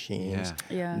wasn't machines.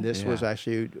 This was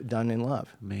actually done in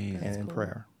love and in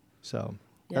prayer. So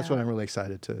that's what I'm really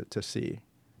excited to see.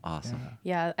 Awesome.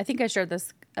 Yeah, I think I shared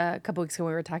this a couple weeks ago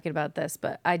when we were talking about this,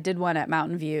 but I did one at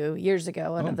Mountain View years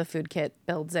ago, one of the food kit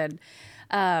builds, and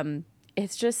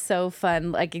it's just so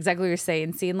fun, like exactly what you're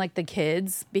saying, seeing like the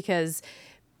kids, because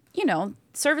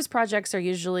service projects are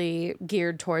usually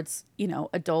geared towards,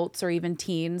 adults or even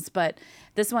teens, but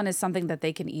this one is something that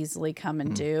they can easily come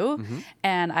and do.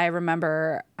 And I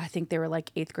remember, I think they were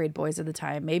like 8th grade boys at the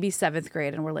time, maybe 7th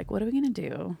grade. And we're like, what are we going to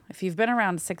do? If you've been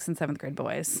around 6th and 7th grade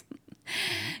boys,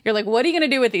 you're like, what are you going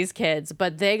to do with these kids?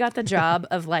 But they got the job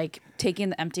of like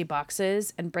taking the empty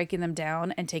boxes and breaking them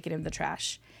down and taking them to the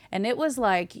trash. And it was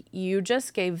like, you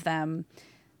just gave them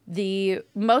the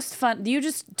most fun. You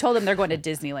just told them they're going to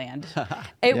Disneyland.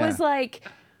 It was like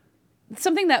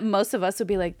something that most of us would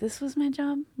be like, this was my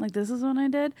job. Like, this is what I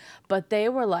did. But they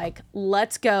were like,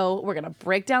 let's go. We're going to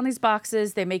break down these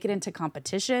boxes. They make it into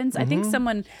competitions. I think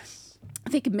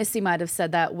Missy might have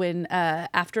said that when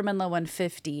after Menlo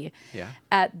 150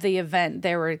 at the event,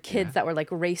 there were kids that were like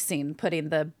racing, putting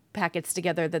the packets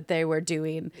together that they were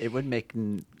doing. It would make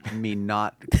me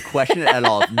not question it at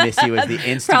all if Missy was the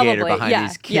instigator behind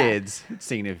these kids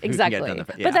seeing if who can get done the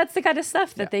But that's the kind of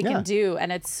stuff that they can do,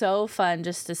 and it's so fun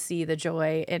just to see the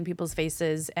joy in people's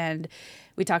faces. And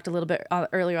we talked a little bit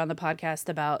earlier on the podcast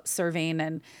about serving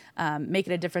and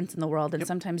making a difference in the world, and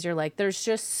sometimes you're like, there's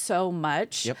just so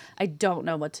much, I don't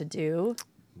know what to do.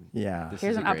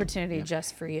 Here's an opportunity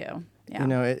just for you.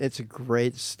 It's a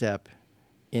great step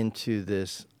into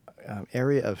this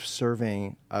area of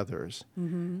serving others.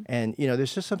 And,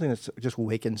 there's just something that just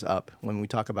wakens up when we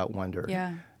talk about wonder.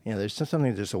 There's just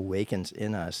something that just awakens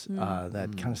in us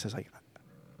that kind of says like,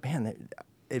 man,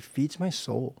 it feeds my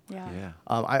soul.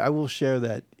 I will share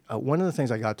that one of the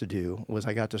things I got to do was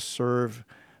I got to serve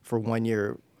for 1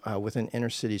 year with an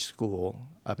inner city school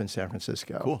up in San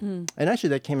Francisco. And actually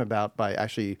that came about by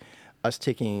actually us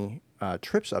taking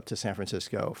trips up to San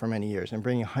Francisco for many years and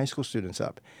bringing high school students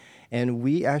up. And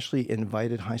we actually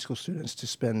invited high school students to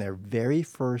spend their very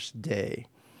first day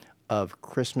of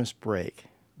Christmas break.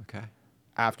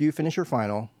 After you finish your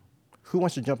final, who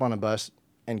wants to jump on a bus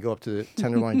and go up to the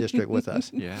Tenderloin District with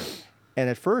us? And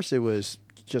at first it was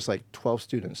just like 12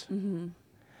 students.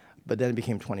 But then it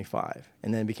became 25,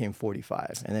 and then it became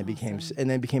 45, and then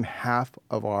it became half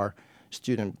of our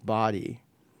student body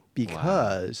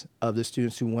because of the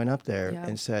students who went up there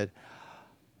and said,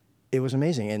 it was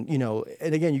amazing. And,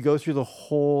 and again, you go through the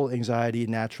whole anxiety,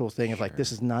 natural thing of like,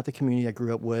 this is not the community I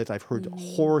grew up with. I've heard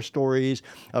horror stories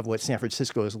of what San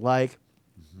Francisco is like.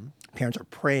 Parents are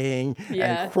praying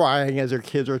and crying as their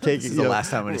kids are taking. This is the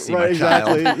last time I'm going to see my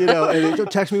child. Exactly. And they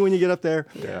text me when you get up there.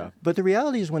 But the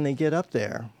reality is when they get up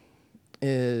there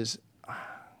is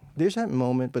there's that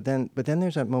moment, but then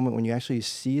there's that moment when you actually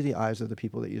see the eyes of the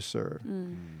people that you serve.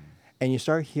 And you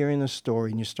start hearing the story,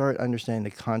 and you start understanding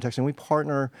the context. And we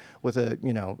partner with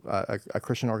a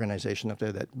Christian organization up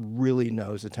there that really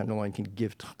knows the Tenderloin, can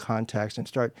give context and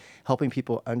start helping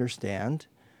people understand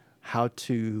how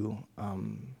to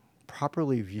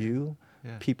properly view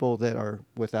people that are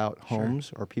without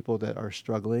homes or people that are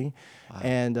struggling,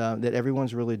 and that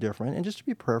everyone's really different. And just to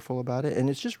be prayerful about it. And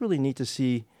it's just really neat to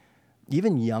see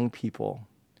even young people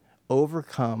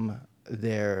overcome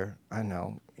their,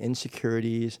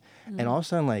 insecurities, and all of a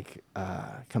sudden, like,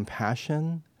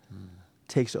 compassion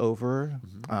takes over,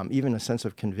 even a sense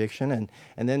of conviction,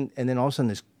 and then all of a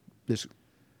sudden this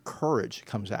courage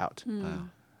comes out. Wow.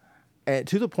 And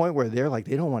to the point where they're like,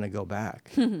 they don't want to go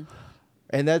back.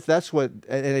 And that's what,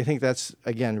 and I think that's,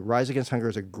 again, Rise Against Hunger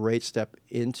is a great step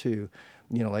into,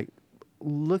 like,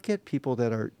 look at people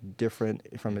that are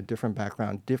different, from a different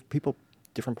background, people,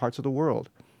 different parts of the world.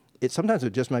 Sometimes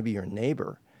it just might be your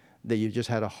neighbor that you just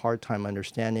had a hard time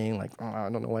understanding, like, oh, I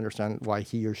don't understand why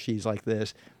he or she's like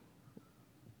this.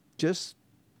 Just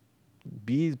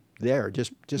be there.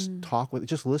 Just talk with,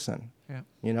 just listen. Yeah.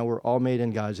 We're all made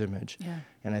in God's image. Yeah.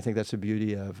 And I think that's the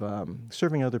beauty of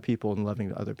serving other people and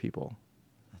loving other people.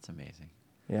 That's amazing.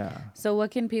 Yeah. So what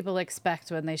can people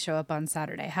expect when they show up on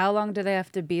Saturday? How long do they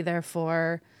have to be there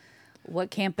for?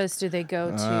 What campus do they go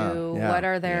to? Yeah. What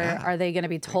are Yeah. are they going to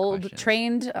be told, questions.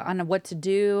 trained on what to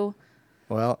do?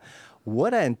 Well,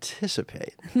 what I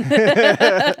anticipate,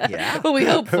 Yeah. What we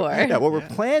hope for. what we're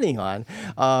planning on,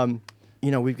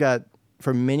 we've got,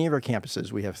 for many of our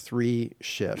campuses, we have 3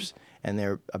 shifts, and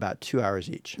they're about 2 hours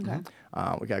each. Okay.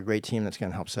 We've got a great team that's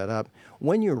going to help set up.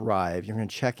 When you arrive, you're going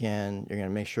to check in. You're going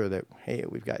to make sure that, hey,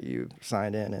 we've got you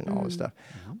signed in and all this stuff.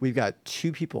 We've got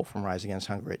 2 people from Rise Against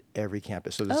Hunger at every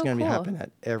campus. So this is going to be cool. happening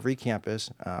at every campus,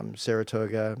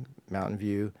 Saratoga, Mountain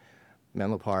View,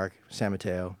 Menlo Park, San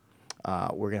Mateo.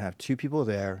 We're going to have 2 people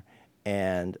there.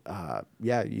 And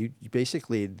you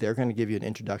basically, they're going to give you an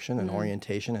introduction and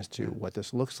orientation as to what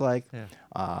this looks like,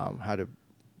 how to,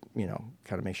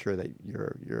 kind of make sure that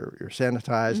you're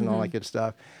sanitized and all that good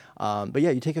stuff. But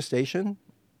yeah, you take a station,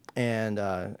 and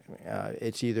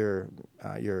it's either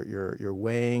you're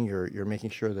weighing, you're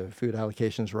making sure the food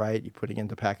allocation's right. You putting it in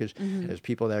the package. There's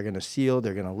people that are going to seal.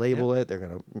 They're going to label it.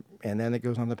 And then it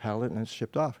goes on the pallet and it's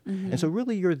shipped off. And so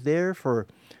really, you're there for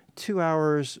 2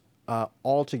 hours.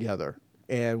 All together.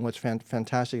 And what's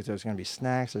fantastic is there's going to be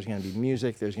snacks, there's going to be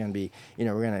music, there's going to be,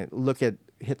 we're going to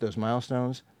hit those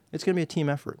milestones. It's going to be a team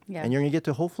effort. Yeah. And you're going to get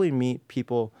to hopefully meet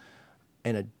people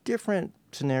in a different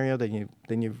scenario than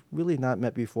you've really not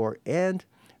met before. And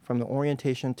from the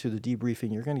orientation to the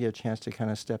debriefing, you're going to get a chance to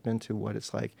kind of step into what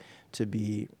it's like to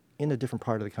be in a different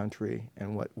part of the country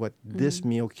and what this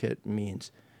meal kit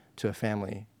means to a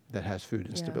family that has food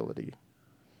instability.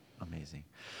 Amazing.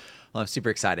 Well, I'm super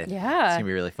excited. Yeah. It's going to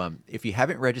be really fun. If you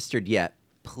haven't registered yet,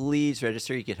 please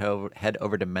register. You can head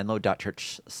over to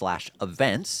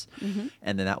menlo.church/events, and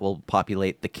then that will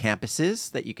populate the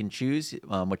campuses that you can choose,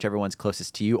 whichever one's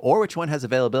closest to you, or which one has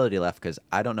availability left, because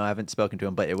I don't know, I haven't spoken to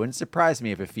them, but it wouldn't surprise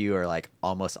me if a few are like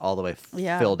almost all the way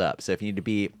filled up. So if you need to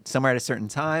be somewhere at a certain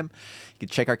time, you can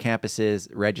check our campuses,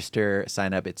 register,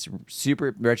 sign up. It's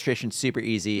registration's super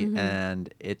easy,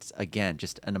 and it's, again,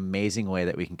 just an amazing way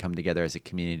that we can come together as a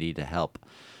community to help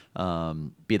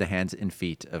be the hands and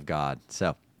feet of God.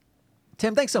 So,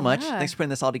 Tim, thanks so much. Yeah. Thanks for putting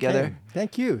this all together. Hey,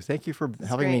 thank you. Thank you for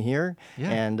having me great. here.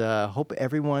 Yeah. And hope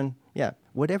everyone,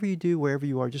 whatever you do, wherever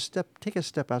you are, just take a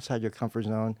step outside your comfort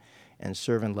zone and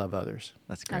serve and love others.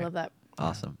 That's great. I love that.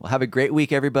 Awesome. Well, have a great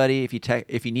week, everybody.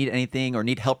 If you need anything or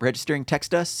need help registering,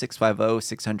 text us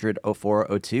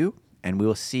 650-600-0402, and we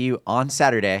will see you on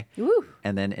Saturday Woo.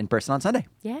 and then in person on Sunday.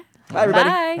 Yeah. Bye, everybody.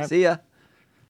 Bye. See ya.